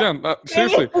I might be done.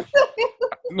 Seriously.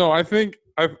 No, I think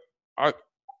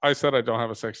I said I don't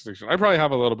have a sex addiction. I probably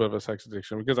have a little bit of a sex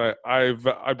addiction because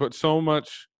I put so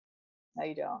much No,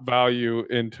 you don't. value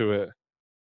into it,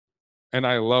 and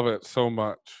I love it so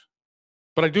much.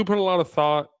 But I do put a lot of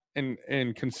thought and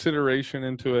consideration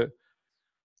into it,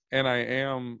 and I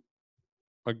am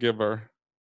a giver.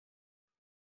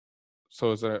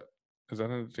 So is that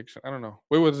an addiction? I don't know.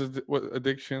 Wait, what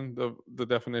addiction? The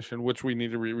definition, which we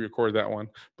need to re-record that one.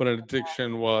 But an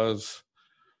addiction was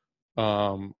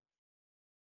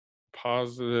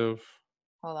positive.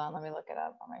 Hold on, let me look it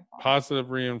up on my phone. Positive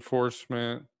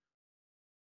reinforcement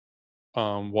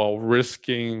while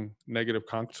risking negative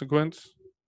consequence,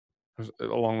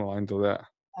 along the lines of that.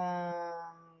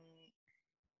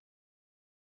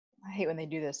 I hate when they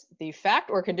do this. The fact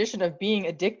or condition of being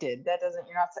addicted. That doesn't.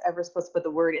 You're not ever supposed to put the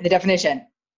word in the definition.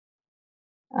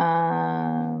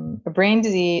 A brain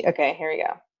disease. Okay, here we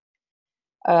go.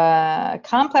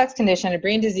 Complex condition, a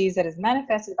brain disease that is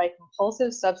manifested by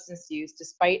compulsive substance use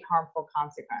despite harmful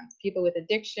consequence. People with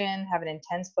addiction have an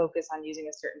intense focus on using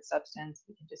a certain substance.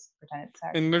 We can just pretend it's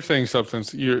sex. And they're saying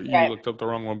substance. You looked up the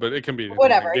wrong one, but it can be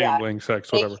whatever, like gambling,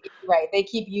 sex, whatever. They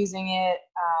keep using it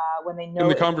when they know.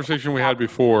 And the conversation we had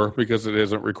before, because it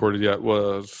isn't recorded yet,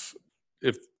 was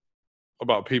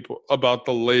about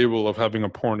the label of having a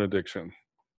porn addiction.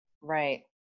 Right.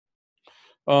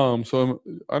 So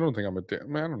I don't think I'm addicted.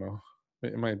 I don't know.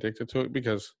 Am I addicted to it?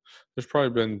 Because there's probably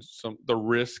been the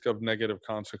risk of negative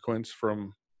consequence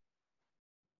from.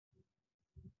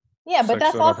 Yeah, but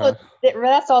that's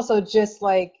also just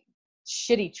like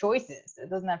shitty choices. It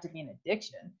doesn't have to be an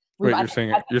addiction. Wait, you're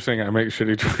saying I make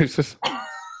shitty choices?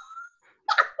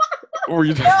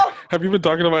 Have you been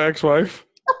talking to my ex-wife?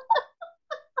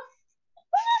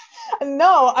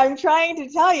 No, I'm trying to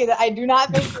tell you that I do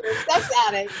not think you're a sex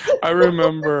addict. I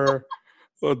remember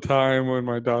the time when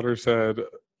my daughter said,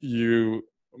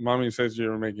 Mommy says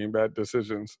you're making bad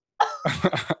decisions.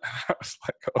 I was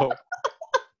like, oh.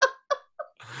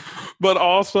 But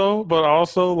also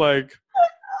like,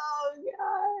 oh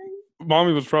God.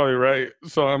 Mommy was probably right.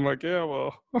 So I'm like, yeah,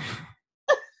 well.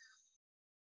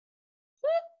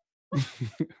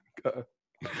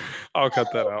 I'll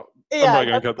cut that out. Yeah, I'm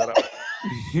not going to cut that out.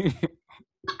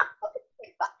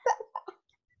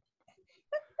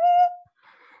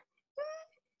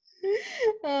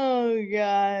 Oh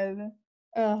God.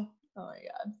 Oh my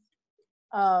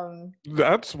God.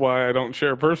 That's why I don't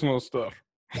share personal stuff.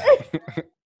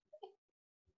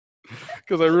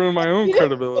 Because I ruin my own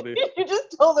credibility. You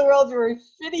just told the world you were a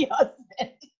shitty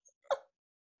husband.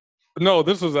 No,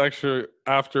 this was actually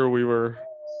after we were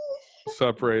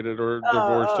separated or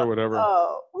divorced or whatever.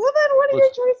 Oh, well then what do your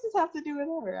choices have to do with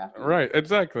her? Right,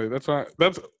 exactly.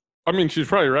 I mean, she's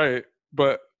probably right,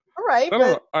 but right.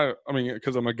 I mean,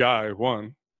 because I'm a guy,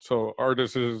 so our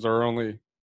decisions are only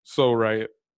so right.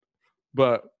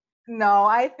 But no,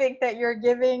 I think that you're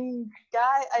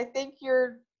I think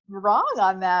you're wrong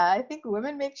on that. I think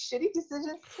women make shitty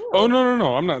decisions too. Oh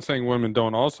no! I'm not saying women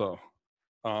don't also.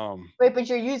 Wait, but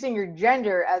you're using your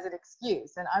gender as an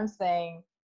excuse, and I'm saying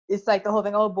it's like the whole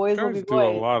thing. Oh, boys will be boys. Do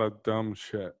a lot of dumb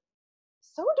shit.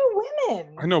 So do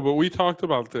women. I know, but we talked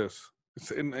about this.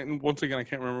 And once again, I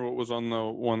can't remember what was on the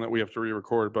one that we have to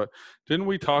re-record, but didn't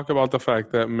we talk about the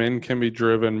fact that men can be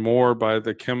driven more by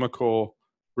the chemical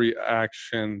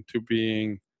reaction to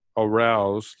being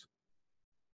aroused,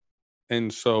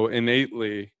 and so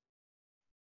innately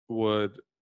would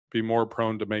be more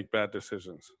prone to make bad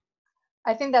decisions?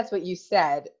 I think that's what you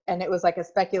said, and it was like a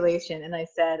speculation, and I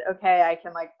said, okay, I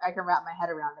can wrap my head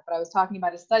around it, but I was talking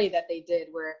about a study that they did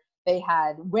where they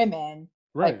had women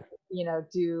right.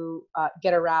 do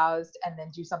get aroused and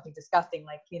then do something disgusting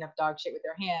like clean up dog shit with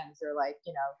their hands or like,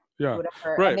 Yeah.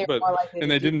 whatever. Right. And they're But more likely and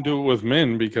to they do didn't that. do it with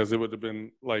men because it would have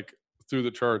been like through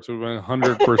the charts. It would have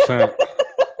been 100%.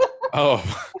 Oh,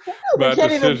 We bad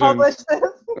can't even decisions. publish this.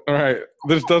 All right.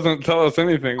 This doesn't tell us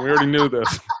anything. We already knew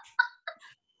this.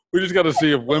 We just got to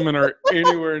see if women are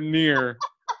anywhere near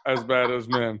as bad as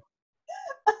men.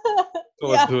 So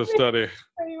let's do a study.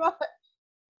 Pretty much.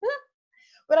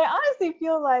 But I honestly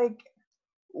feel like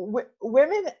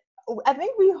women, I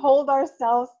think we hold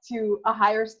ourselves to a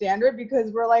higher standard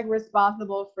because we're like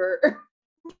responsible for.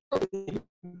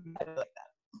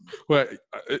 Well,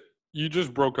 you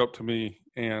just broke up to me,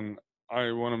 and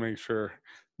I want to make sure.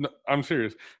 No, I'm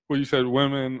serious. Well, you said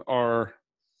women are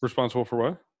responsible for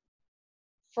what?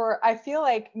 I feel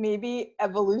like maybe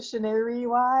evolutionary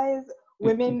wise,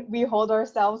 women, we hold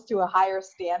ourselves to a higher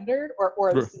standard, or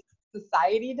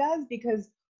society does, because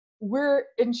we're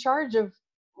in charge of,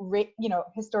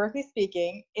 historically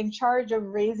speaking, in charge of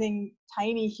raising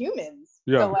tiny humans.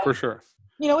 Yeah, so, like, for sure.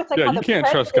 It's like Yeah, how you can't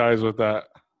trust guys with that.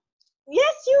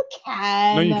 Yes, you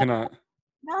can. No, you cannot.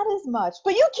 Not as much,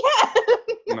 but you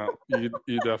can. No,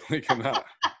 you definitely cannot.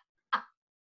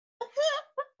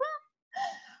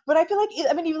 But I feel like,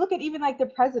 you look at even like the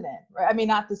president, right? I mean,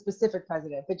 not the specific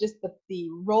president, but just the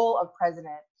role of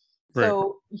president. Right.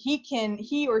 So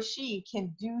he or she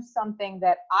can do something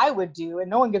that I would do, and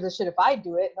no one gives a shit if I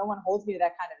do it. No one holds me to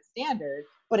that kind of a standard,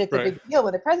 but it's a big deal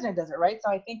when the president does it, right?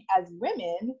 So I think as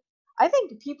women, I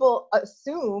think people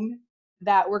assume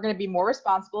that we're going to be more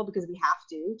responsible because we have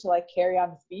to like carry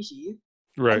on the species.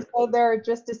 Right. And so there are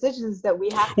just decisions that we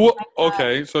have to. Well,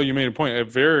 okay. So you made a point.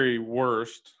 At very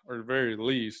worst, or very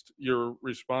least, you're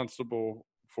responsible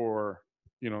for,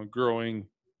 growing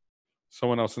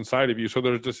someone else inside of you. So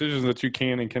there's decisions that you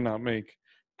can and cannot make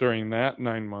during that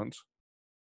 9 months.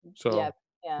 So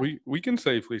yeah. we can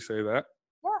safely say that.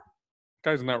 Yeah.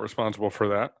 Guy's not responsible for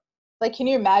that. Like, can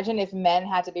you imagine if men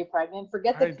had to be pregnant?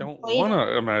 I don't want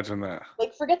to imagine that.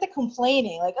 Like, forget the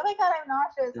complaining. Like, oh my God, I'm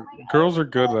nauseous. Oh my God, girls are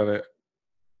good at it.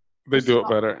 They do it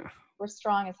better. We're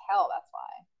strong as hell. That's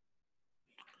why.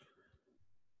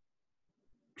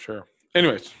 Sure.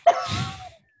 Anyways.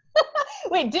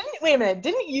 Wait a minute.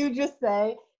 Didn't you just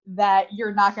say that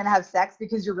you're not going to have sex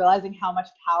because you're realizing how much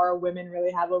power women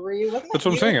really have over you? That's what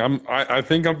I'm saying. I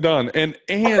think I'm done. And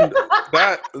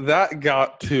that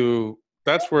got to,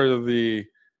 that's where the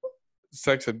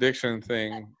sex addiction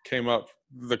thing came up.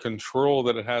 The control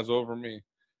that it has over me,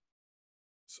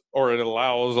 or it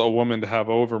allows a woman to have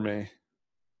over me.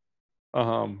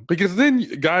 Because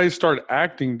then guys start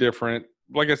acting different.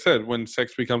 Like I said, when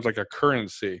sex becomes like a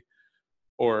currency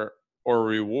or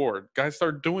reward, guys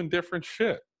start doing different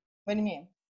shit. What do you mean?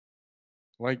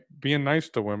 Like being nice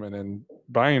to women and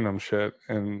buying them shit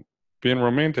and being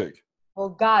romantic. Well,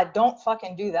 God, don't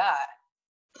fucking do that.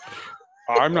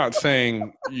 I'm not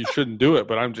saying you shouldn't do it,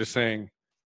 but I'm just saying.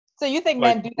 So you think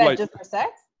men do that just for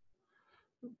sex?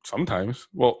 Sometimes.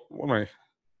 Well,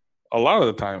 a lot of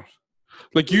the times.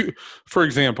 Like for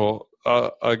example,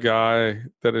 a guy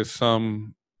that is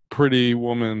some pretty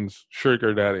woman's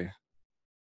sugar daddy.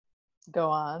 Go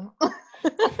on.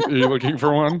 Are you looking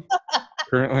for one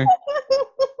currently?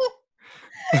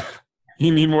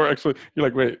 You need more actually. You're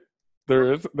like, wait,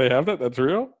 they have that? That's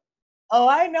real? Oh,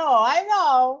 I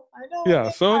know.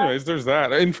 Yeah, so anyways, there's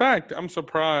that. In fact, I'm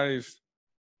surprised.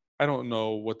 I don't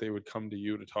know what they would come to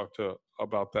you to talk to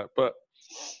about that. But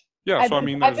yeah, there's I've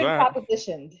been that.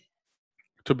 propositioned.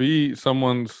 To be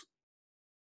someone's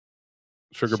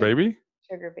sugar baby?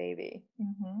 Sugar baby.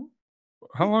 Mm-hmm.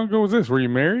 How long ago was this? Were you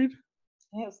married?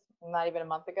 It was not even a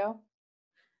month ago.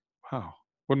 Wow.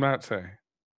 What did Matt say?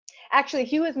 Actually,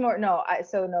 he was more,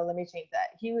 let me change that.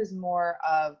 He was more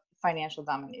of financial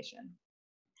domination.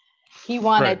 He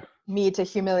wanted me to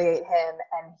humiliate him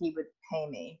and he would pay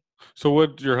me. So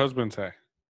what did your husband say?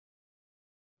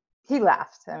 He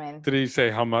laughed. Did he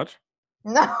say how much?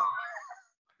 No.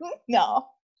 No.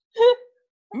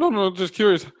 No, just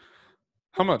curious.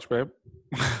 How much, babe?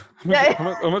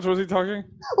 How much was he talking?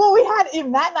 Well, Matt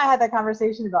and I had that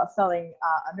conversation about selling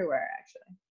underwear,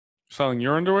 actually. Selling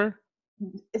your underwear?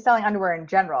 Selling underwear in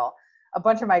general. A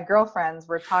bunch of my girlfriends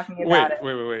were talking about it.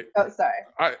 Wait. Oh,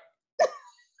 sorry.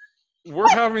 We're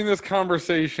having this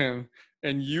conversation,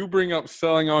 and you bring up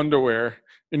selling underwear,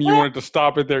 and you wanted to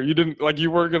stop it there. You didn't,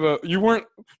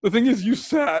 the thing is, you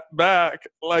sat back,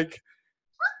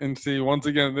 and see, once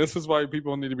again, this is why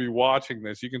people need to be watching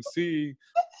this. You can see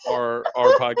our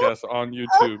podcast on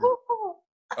YouTube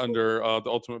under The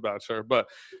Ultimate Bachelor. But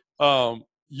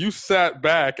you sat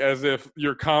back as if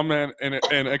your comment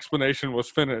and explanation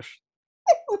was finished.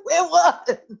 It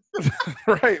was.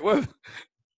 Right. Well,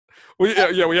 we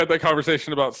had that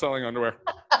conversation about selling underwear.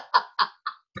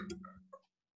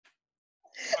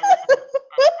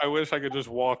 I wish I could just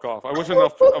walk off. I wish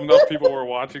enough people were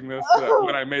watching this that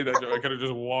when I made that joke, I could have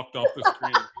just walked off the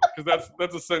screen, because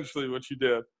that's essentially what you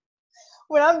did.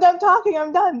 When I'm done talking,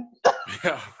 I'm done.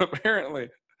 Yeah, apparently.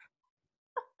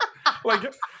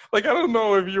 Like I don't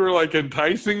know if you were like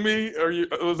enticing me, or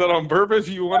was that on purpose?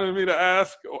 You wanted me to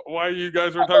ask why you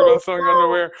guys were talking about selling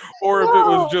underwear, or if it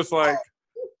was just like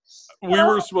we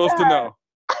were supposed to know.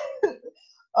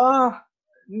 Oh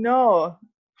no.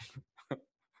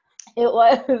 It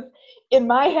was in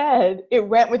my head. It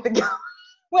went with the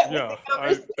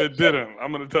it didn't.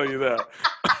 I'm going to tell you that.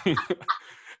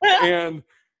 And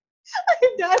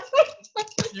I'm done.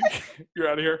 You're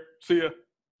out of here. See ya.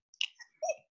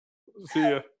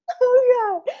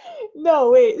 Oh yeah.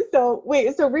 No, wait. So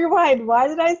rewind. Why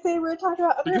did I say we were talking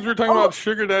about? Because we're talking about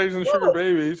sugar daddies and sugar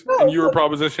babies, and you were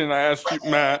propositioning. I asked you,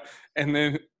 Matt, and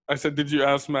then I said, "Did you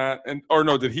ask Matt?"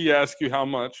 Did he ask you how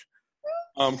much?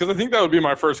 Because I think that would be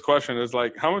my first question is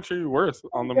like, how much are you worth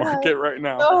on the market right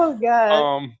now? Oh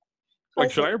God.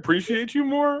 Should I appreciate you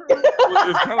more?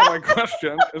 Is kind of my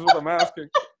question. Is what I'm asking.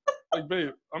 Like,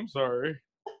 babe, I'm sorry.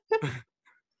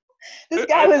 This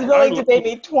guy was willing to pay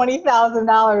me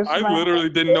 $20,000. I literally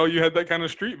didn't know you had that kind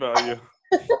of street value.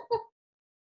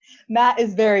 Matt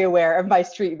is very aware of my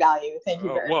street value. Thank you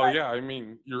very much. Well, yeah, I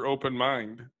mean, your open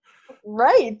mind.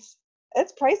 Right.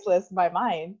 That's priceless in my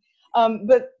mind.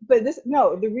 But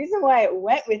the reason why I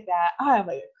went with that, I have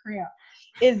like a cramp,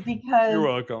 is because you're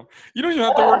welcome. You don't even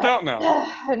have to work out now.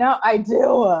 No, I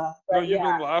do. No, you've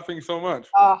been laughing so much.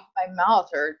 Oh, my mouth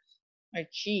hurts. My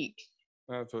cheek.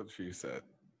 That's what she said.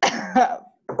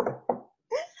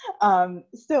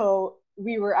 So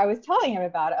I was telling him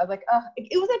about it. I was like,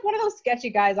 it was like one of those sketchy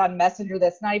guys on Messenger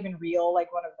that's not even real,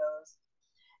 like one of those.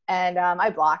 And I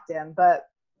blocked him, but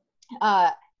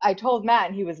I told Matt,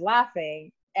 and he was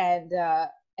laughing. And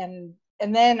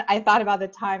then I thought about the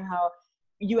time how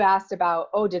you asked about,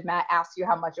 did Matt ask you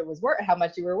how much it was worth, how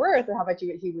much you were worth, or how much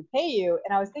he would pay you?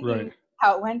 And I was thinking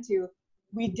how it went to.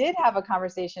 We did have a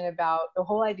conversation about the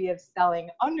whole idea of selling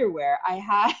underwear. I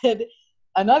had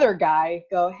another guy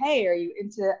go, "Hey, are you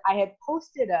into?" I had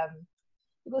posted it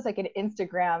was like an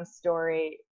Instagram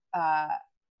story. I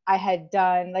had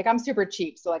done, like, I'm super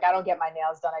cheap, so like I don't get my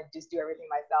nails done. I just do everything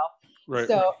myself. Right.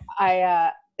 So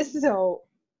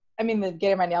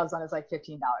getting my nails done is like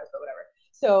 $15, but whatever.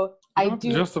 So I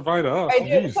do justify to us. I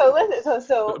do. So listen.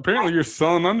 So apparently you're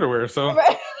selling underwear, so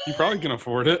you probably can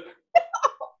afford it.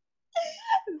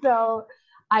 So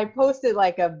I posted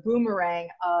like a boomerang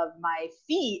of my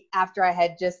feet after I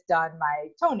had just done my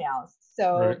toenails.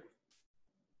 So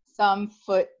some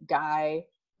foot guy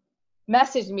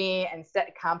messaged me and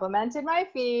complimented my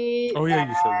feet. Oh yeah,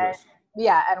 you said this.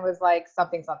 Yeah, and was like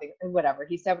something, whatever.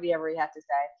 He said whatever he had to say.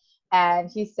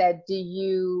 And he said,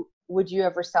 would you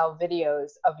ever sell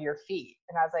videos of your feet?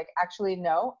 And I was like, actually,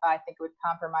 no, I think it would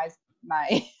compromise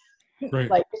my,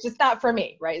 like, it's just not for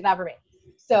me, right? It's not for me.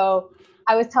 So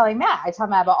I was telling Matt,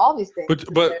 about all these things.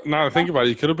 But now to think about it,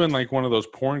 you could have been like one of those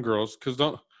porn girls, because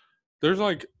aren't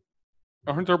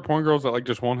there porn girls that like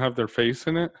just won't have their face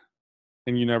in it?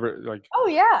 And you never like. Oh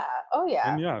yeah.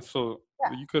 And yeah, so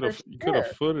you could have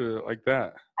footed it like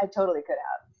that. I totally could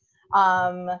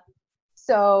have.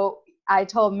 So I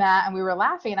told Matt, and we were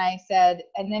laughing, and I said,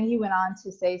 and then he went on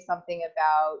to say something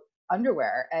about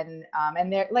underwear, and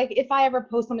they're like, if I ever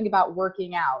post something about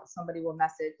working out, somebody will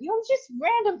message, just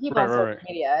random people on social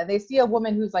media, and they see a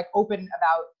woman who's like open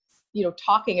about,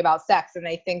 talking about sex, and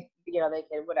they think, they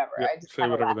can whatever. Yeah, I just say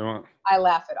whatever they want. I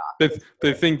laugh it off.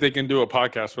 They think they can do a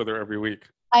podcast with her every week.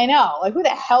 I know, like, who the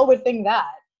hell would think that?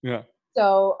 Yeah.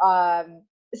 So I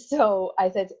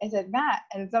said, Matt,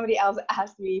 and somebody else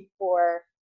asked me for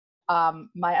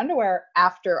my underwear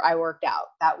after I worked out.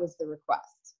 That was the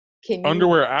request.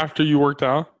 Underwear after you worked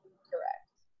out?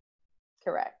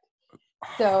 Correct.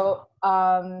 So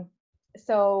I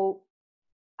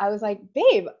was like,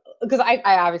 babe, because I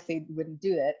obviously wouldn't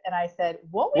do it. And I said,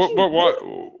 what would you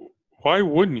do? Why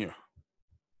wouldn't you?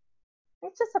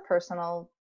 It's just a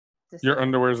personal decision. Your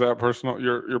underwear is that personal?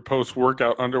 Your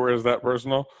post-workout underwear is that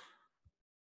personal?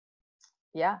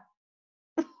 Yeah.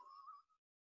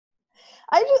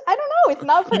 I don't know. It's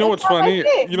not. You know what's funny?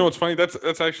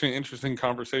 That's actually an interesting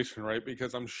conversation, right?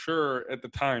 Because I'm sure at the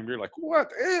time you're like, what?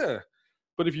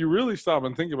 But if you really stop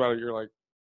and think about it, you're like,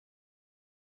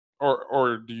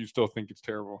 or do you still think it's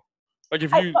terrible? Like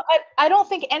if you, I don't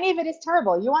think any of it is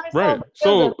terrible. You want to right?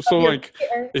 So like,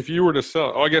 if you were to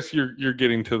sell, I guess you're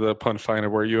getting to the punchline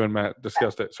of where you and Matt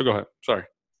discussed it. So go ahead. Sorry.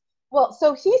 Well,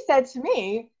 so he said to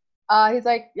me, he's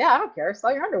like, yeah, I don't care.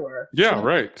 Sell your underwear. Yeah,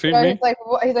 right. See You know, me?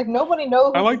 he's like, nobody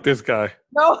knows. I like this guy.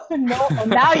 No.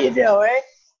 Now you do, right?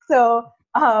 So,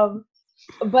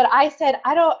 but I said,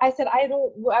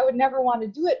 I would never want to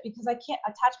do it because I can't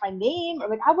attach my name, or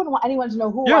like, I wouldn't want anyone to know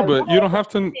who I Yeah, was. but you don't have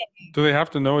to. Do they have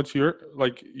to know it's your?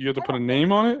 Like, you have to put a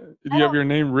name on it? Do you have your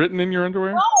name written in your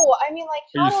underwear? No, I mean, like,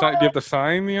 Or do you have to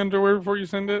sign the underwear before you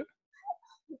send it?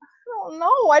 I don't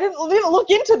know. I didn't look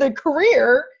into the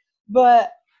career,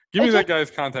 but Give me that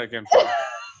guy's contact info.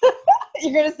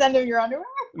 you're gonna send him your underwear?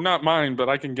 Not mine, but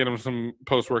I can get him some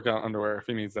post-workout underwear if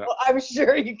he needs that. Well, I'm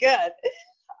sure you could.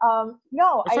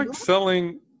 No, It's like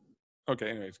selling. Okay,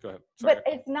 anyways, go ahead. Sorry. But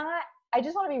it's not. I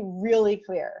just want to be really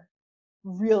clear.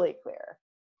 Really clear.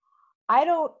 I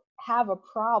don't have a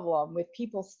problem with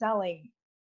people selling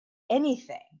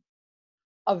anything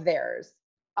of theirs.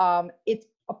 It's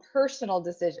a personal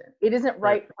decision. It isn't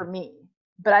right for me.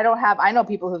 But I know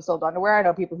people who've sold underwear. I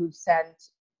know people who've sent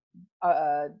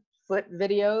foot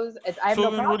videos.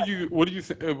 So then what do you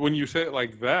think when you say it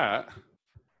like that?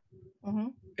 Mm-hmm.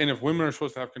 And if women are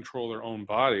supposed to have control of their own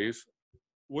bodies,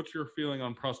 what's your feeling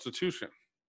on prostitution?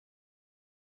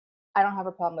 I don't have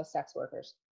a problem with sex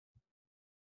workers.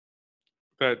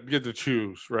 That get to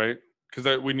choose, right?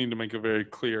 Because we need to make it very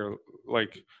clear,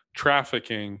 like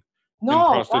trafficking in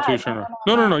prostitution.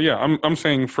 No. Yeah, I'm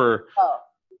saying for,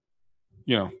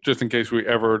 just in case we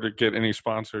ever to get any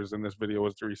sponsors and this video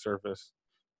was to resurface.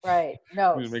 Right.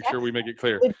 No. We need to make sure we make it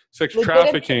clear. Sex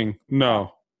trafficking,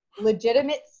 no.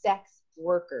 Legitimate sex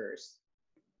workers.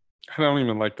 I don't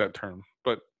even like that term,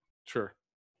 but sure.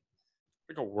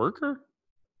 Like a worker?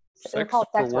 They're called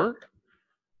sex work?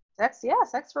 Sex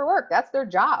for work. That's their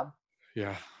job.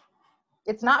 Yeah.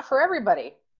 It's not for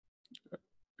everybody.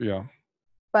 Yeah.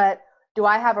 But do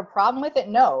I have a problem with it?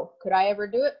 No. Could I ever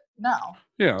do it? No.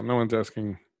 Yeah, no one's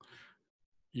asking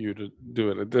you to do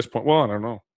it at this point. Well, I don't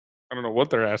know. I don't know what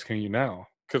they're asking you now,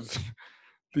 because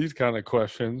these kind of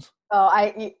questions. Oh,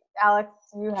 Alex,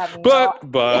 you have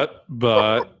But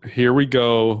here we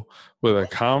go with a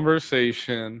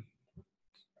conversation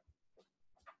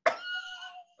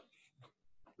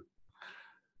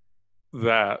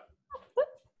that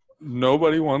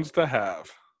nobody wants to have.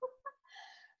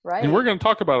 Right. And we're going to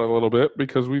talk about it a little bit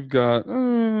because we've got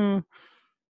 12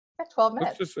 minutes.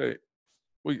 Let's just say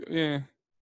we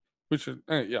should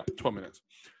 12 minutes.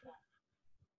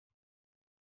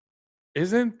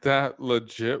 Isn't that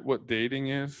legit what dating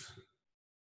is?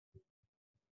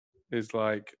 Is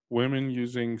like women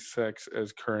using sex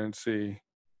as currency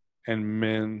and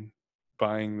men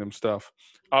buying them stuff.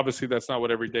 Obviously, that's not what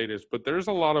every date is, but there's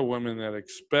a lot of women that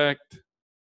expect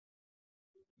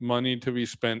money to be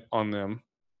spent on them,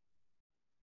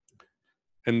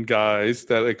 and guys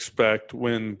that expect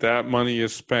when that money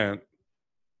is spent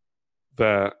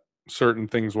that certain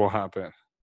things will happen.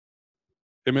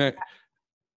 I mean,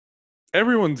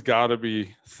 everyone's got to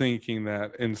be thinking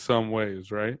that in some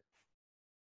ways, right?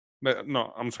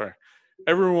 No, I'm sorry.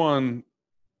 Everyone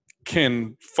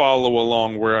can follow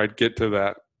along where I'd get to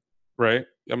that, right?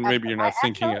 I mean, maybe you're not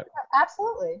thinking it.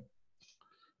 Absolutely.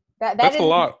 That's a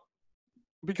lot.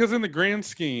 Because in the grand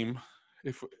scheme,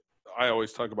 if I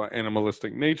always talk about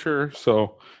animalistic nature,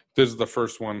 so this is the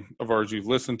first one of ours you've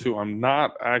listened to. I'm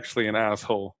not actually an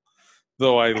asshole,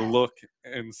 though I look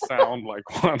and sound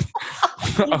like one.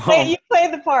 You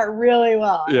play the part really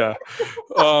well. Yeah.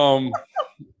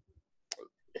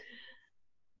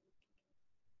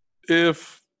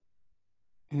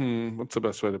 What's the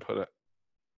best way to put it?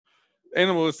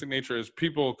 Animalistic nature is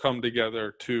people come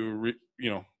together to,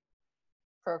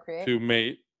 procreate, to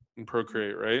mate and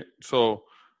procreate, right? So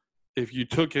if you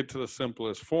took it to the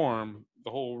simplest form,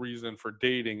 the whole reason for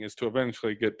dating is to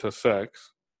eventually get to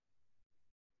sex,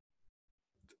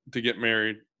 to get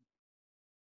married,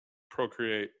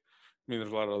 procreate. I mean,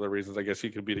 there's a lot of other reasons. I guess you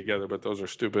could be together, but those are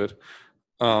stupid.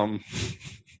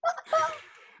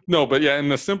 No, but yeah, in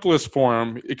the simplest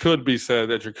form, it could be said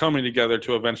that you're coming together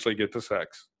to eventually get to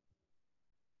sex.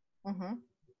 Mm-hmm.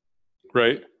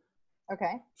 Right?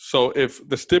 Okay. So if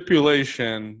the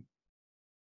stipulation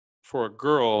for a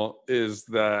girl is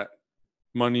that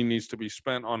money needs to be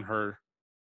spent on her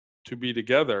to be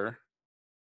together,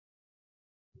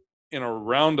 in a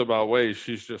roundabout way,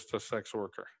 she's just a sex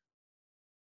worker.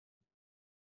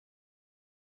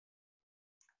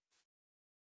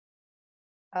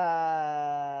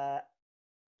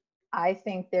 I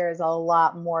think there's a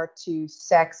lot more to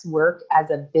sex work as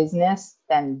a business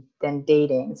than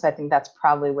dating. So I think that's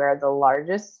probably where the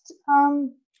largest.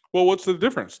 Well, what's the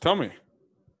difference? Tell me.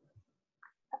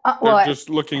 They're just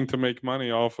looking to make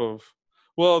money off of.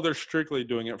 Well, they're strictly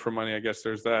doing it for money. I guess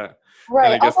there's that. Right.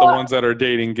 And I guess the ones that are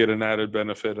dating get an added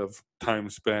benefit of time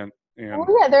spent. And well,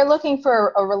 yeah, they're looking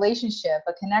for a relationship,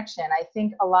 a connection. I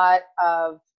think a lot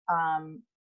of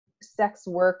sex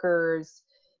workers,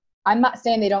 I'm not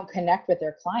saying they don't connect with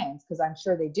their clients, because I'm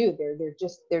sure they do. They're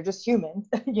just humans,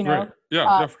 you know. right.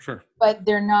 Yeah, for sure. But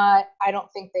they're not. I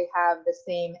don't think they have the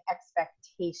same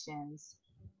expectations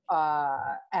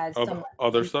as Of someone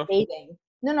other who's stuff? dating.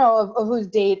 No, of who's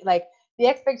date. Like the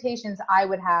expectations I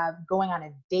would have going on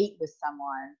a date with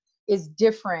someone is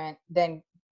different than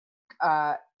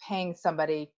paying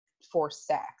somebody for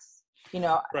sex. You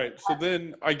know. Right. So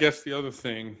then I guess the other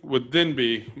thing would then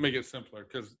be make it simpler,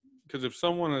 because if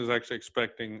someone is actually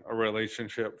expecting a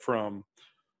relationship from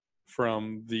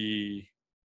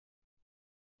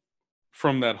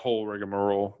that whole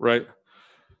rigmarole, right?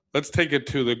 Let's take it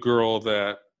to the girl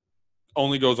that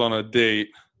only goes on a date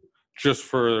just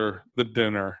for the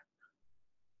dinner,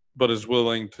 but is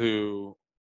willing to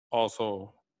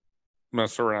also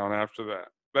mess around after that.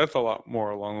 That's a lot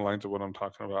more along the lines of what I'm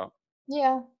talking about.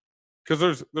 Yeah. Because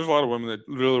there's a lot of women that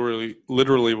literally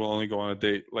will only go on a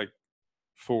date like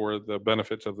for the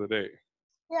benefits of the date.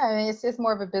 Yeah, I mean, it's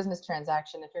more of a business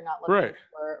transaction if you're not looking Right.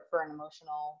 for an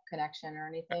emotional connection or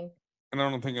anything. And I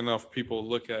don't think enough people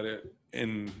look at it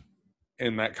in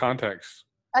that context.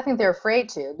 I think they're afraid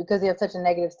to, because they have such a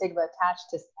negative stigma attached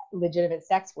to legitimate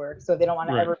sex work, so they don't want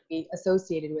to ever be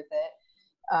associated with it.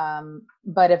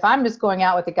 But if I'm just going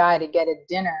out with a guy to get a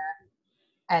dinner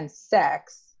and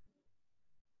sex.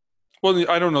 Well,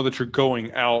 I don't know that you're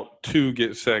going out to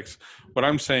get sex. What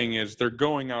I'm saying is they're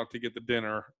going out to get the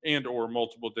dinner and or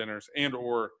multiple dinners and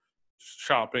or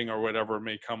shopping or whatever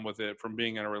may come with it from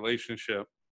being in a relationship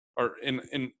or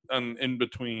in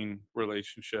between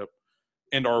relationship,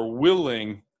 and are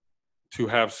willing to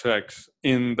have sex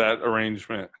in that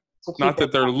arrangement. Not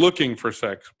that they're looking for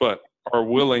sex, but are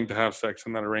willing to have sex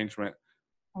in that arrangement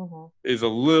is a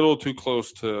little too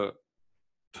close to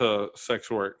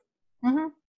sex work. Mm-hmm.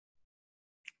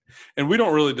 And we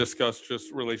don't really discuss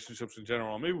just relationships in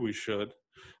general. Maybe we should.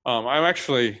 I'm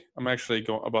actually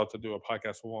about to do a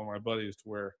podcast with one of my buddies to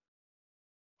where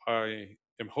I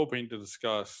am hoping to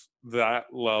discuss that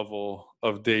level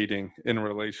of dating in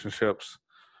relationships.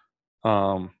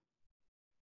 I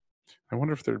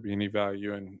wonder if there'd be any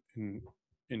value in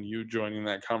you joining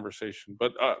that conversation.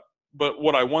 But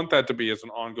what I want that to be is an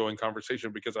ongoing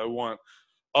conversation, because I want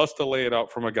us to lay it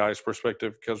out from a guy's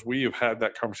perspective, because we have had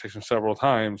that conversation several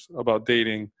times about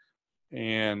dating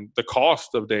and the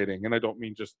cost of dating. And I don't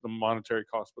mean just the monetary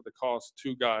cost, but the cost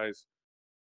to guys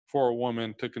for a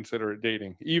woman to consider it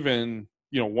dating, even,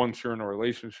 once you're in a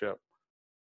relationship.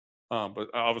 But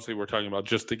obviously we're talking about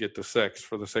just to get to sex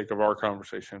for the sake of our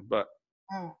conversation. But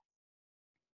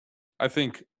I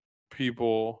think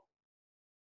people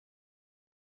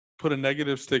put a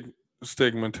negative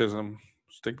stigmatism?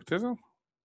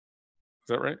 Is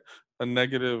that right? A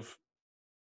negative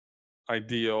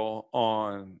ideal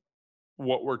on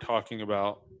what we're talking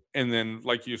about. And then,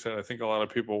 like you said, I think a lot of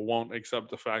people won't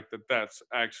accept the fact that that's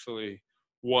actually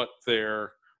what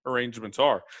their arrangements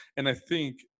are. And I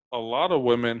think a lot of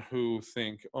women who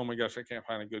think, oh my gosh, I can't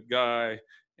find a good guy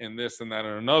and this and that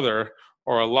and another,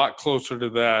 are a lot closer to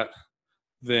that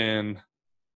than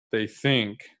they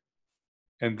think.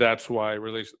 And that's why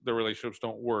the relationships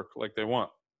don't work like they want.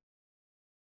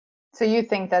 So you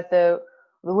think that the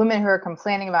women who are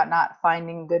complaining about not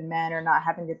finding good men or not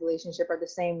having a good relationship are the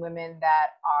same women that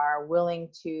are willing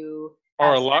to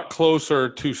are a lot closer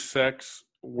to sex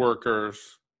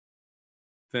workers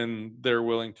than they're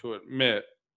willing to admit.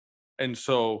 And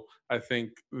so I think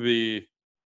the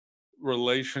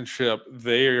relationship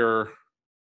they're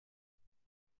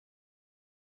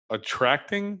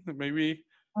attracting maybe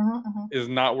is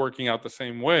not working out the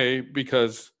same way,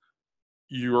 because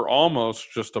you're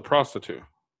almost just a prostitute.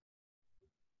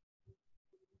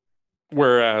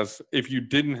 Whereas if you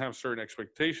didn't have certain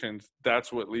expectations,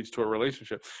 that's what leads to a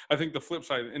relationship. I think the flip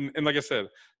side, and like I said,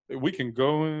 we can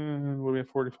go in, what do we have,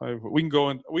 45? We can go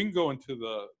into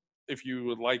the, if you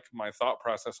would like my thought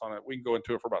process on it, we can go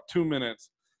into it for about 2 minutes,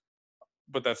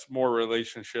 but that's more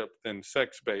relationship than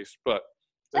sex based, but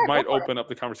it might open up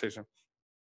the conversation.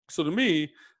 So to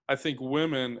me, I think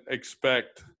women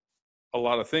expect a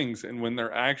lot of things, and when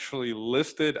they're actually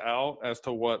listed out as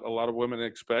to what a lot of women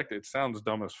expect, it sounds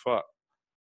dumb as fuck.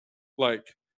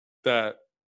 Like that,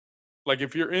 like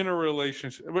if you're in a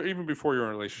relationship, but even before you're in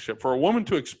a relationship, for a woman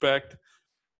to expect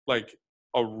like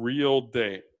a real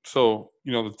date, so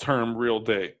the term real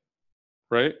date,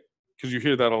 right? Because you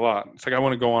hear that a lot. It's like, I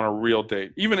want to go on a real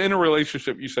date. Even in a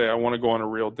relationship, you say, I want to go on a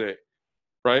real date,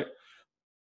 right?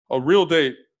 A real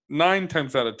date 9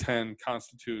 times out of 10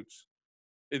 constitutes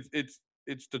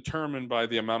it's determined by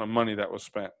the amount of money that was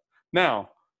spent. Now,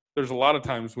 there's a lot of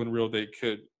times when real date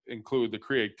could include the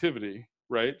creativity,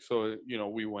 right? So,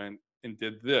 we went and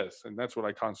did this, and that's what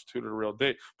I constituted a real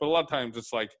date. But a lot of times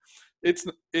it's like,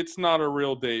 it's not a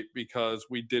real date because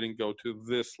we didn't go to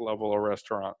this level of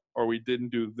restaurant, or we didn't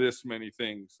do this many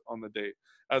things on the date,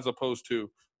 as opposed to,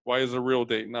 why is a real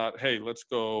date not, hey, let's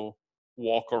go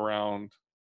walk around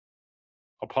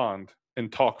a pond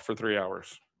and talk for 3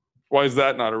 hours? Why is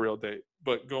that not a real date?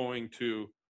 But going to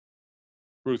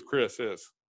Ruth Chris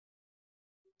is.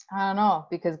 I don't know,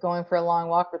 because going for a long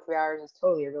walk for 3 hours is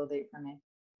totally a real date for me.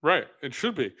 Right. It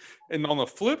should be. And on the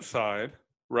flip side,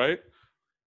 right,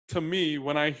 to me,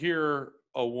 when I hear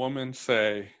a woman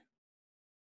say,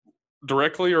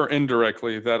 directly or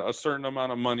indirectly, that a certain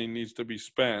amount of money needs to be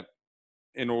spent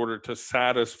in order to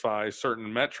satisfy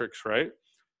certain metrics, right?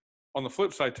 On the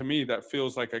flip side, to me, that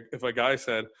feels like if a guy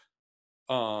said,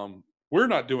 we're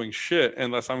not doing shit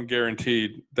unless I'm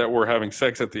guaranteed that we're having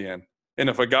sex at the end. And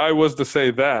if a guy was to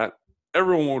say that,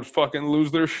 everyone would fucking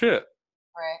lose their shit.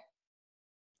 Right.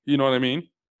 You know what I mean?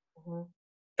 Mm-hmm.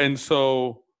 And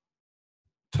so,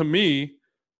 to me,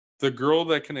 the girl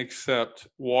that can accept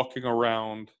walking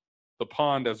around the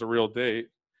pond as a real date,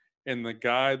 and the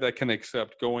guy that can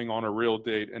accept going on a real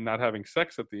date and not having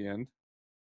sex at the end,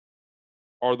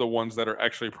 are the ones that are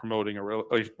actually promoting a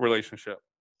relationship.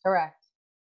 Correct.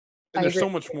 And there's so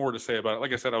much more to say about it.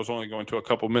 Like I said, I was only going to a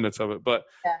couple minutes of it, but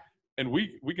yeah. And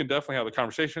we can definitely have the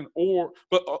conversation, or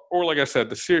like I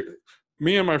said,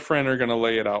 me and my friend are going to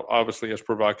lay it out, obviously, as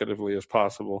provocatively as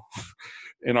possible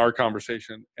in our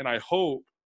conversation. And I hope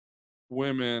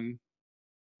women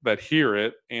that hear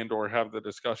it and or have the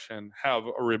discussion have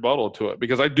a rebuttal to it,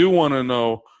 because I do want to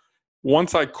know,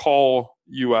 once I call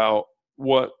you out,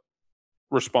 what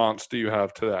response do you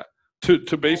have to that?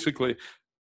 To basically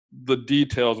the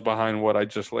details behind what I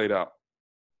just laid out.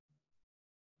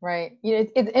 Right.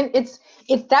 It's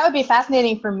that would be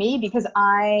fascinating for me, because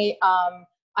I don't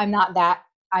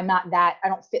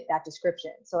fit that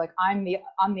description. So like I'm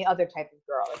the other type of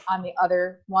girl. Like I'm the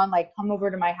other one, like come over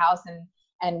to my house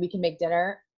and we can make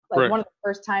dinner. Like right. One of the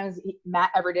first times Matt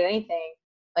ever did anything,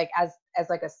 like as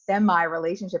like a semi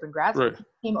relationship in grad school, right.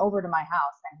 He came over to my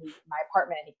house and my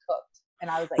apartment, and he cooked. And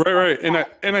I was like, right.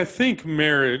 And I think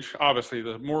marriage, obviously,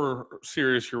 the more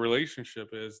serious your relationship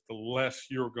is, the less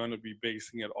you're going to be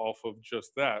basing it off of just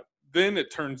that. Then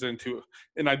it turns into,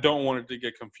 and I don't want it to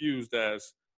get confused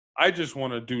as, I just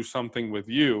want to do something with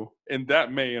you, and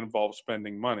that may involve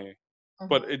spending money,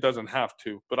 but it doesn't have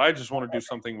to. But I just want to do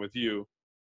something with you,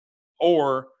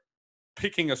 or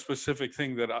picking a specific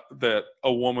thing that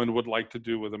a woman would like to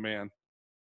do with a man.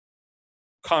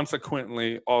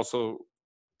 Consequently, also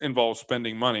involves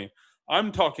spending money.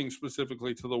 I'm talking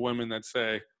specifically to the women that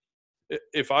say,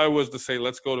 if I was to say,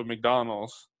 let's go to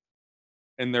McDonald's,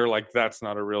 and they're like, that's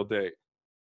not a real date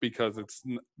because it's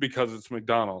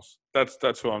McDonald's.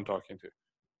 That's who I'm talking to.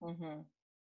 Mm-hmm.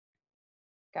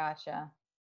 Gotcha.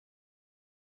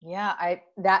 Yeah,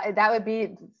 that would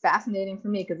be fascinating for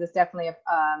me, because it's definitely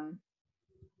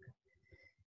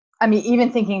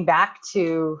even thinking back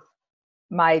to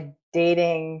my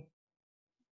dating.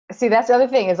 See, that's the other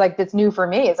thing, is like, that's new for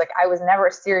me. It's like, I was never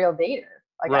a serial dater.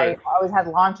 Like right. I always had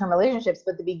long-term relationships,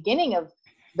 but the beginning of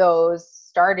those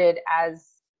started as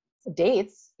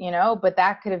dates, but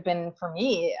that could have been, for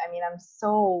me, I'm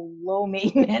so low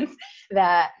maintenance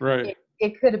that right.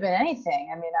 It could have been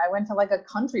anything. I went to like a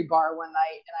country bar one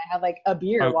night and I had like a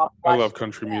beer. I love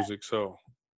country music, so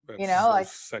that's so like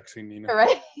sexy, Nina.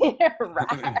 Right.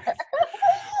 Right.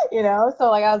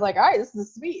 So like I was like, all right, this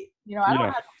is sweet. I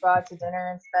don't have to go out to dinner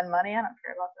and spend money. I don't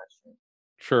care about that shit.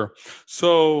 Sure.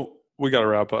 So we got to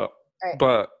wrap up. Right.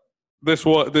 But this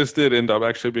did end up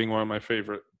actually being one of my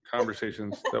favorite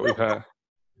conversations that we've had.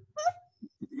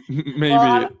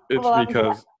 Maybe it's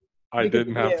because I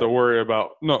didn't have to worry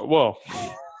about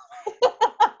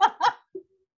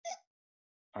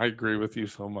I agree with you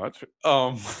so much.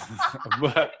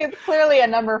 But it's clearly a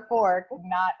number 4 could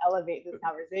not elevate this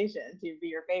conversation to be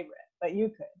your favorite, but you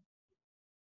could.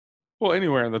 Well,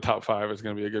 anywhere in the top 5 is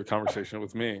going to be a good conversation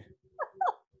with me.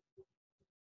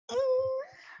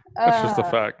 That's just a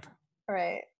fact.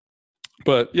 Right.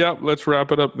 But yeah, let's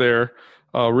wrap it up there.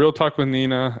 Real Talk with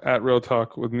Nina, at Real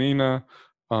Talk with Nina,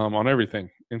 on everything.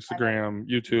 Instagram,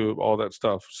 YouTube, all that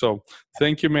stuff. So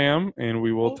thank you, ma'am, and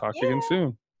we will talk again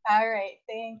soon. All right.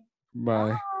 Thanks.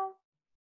 Bye.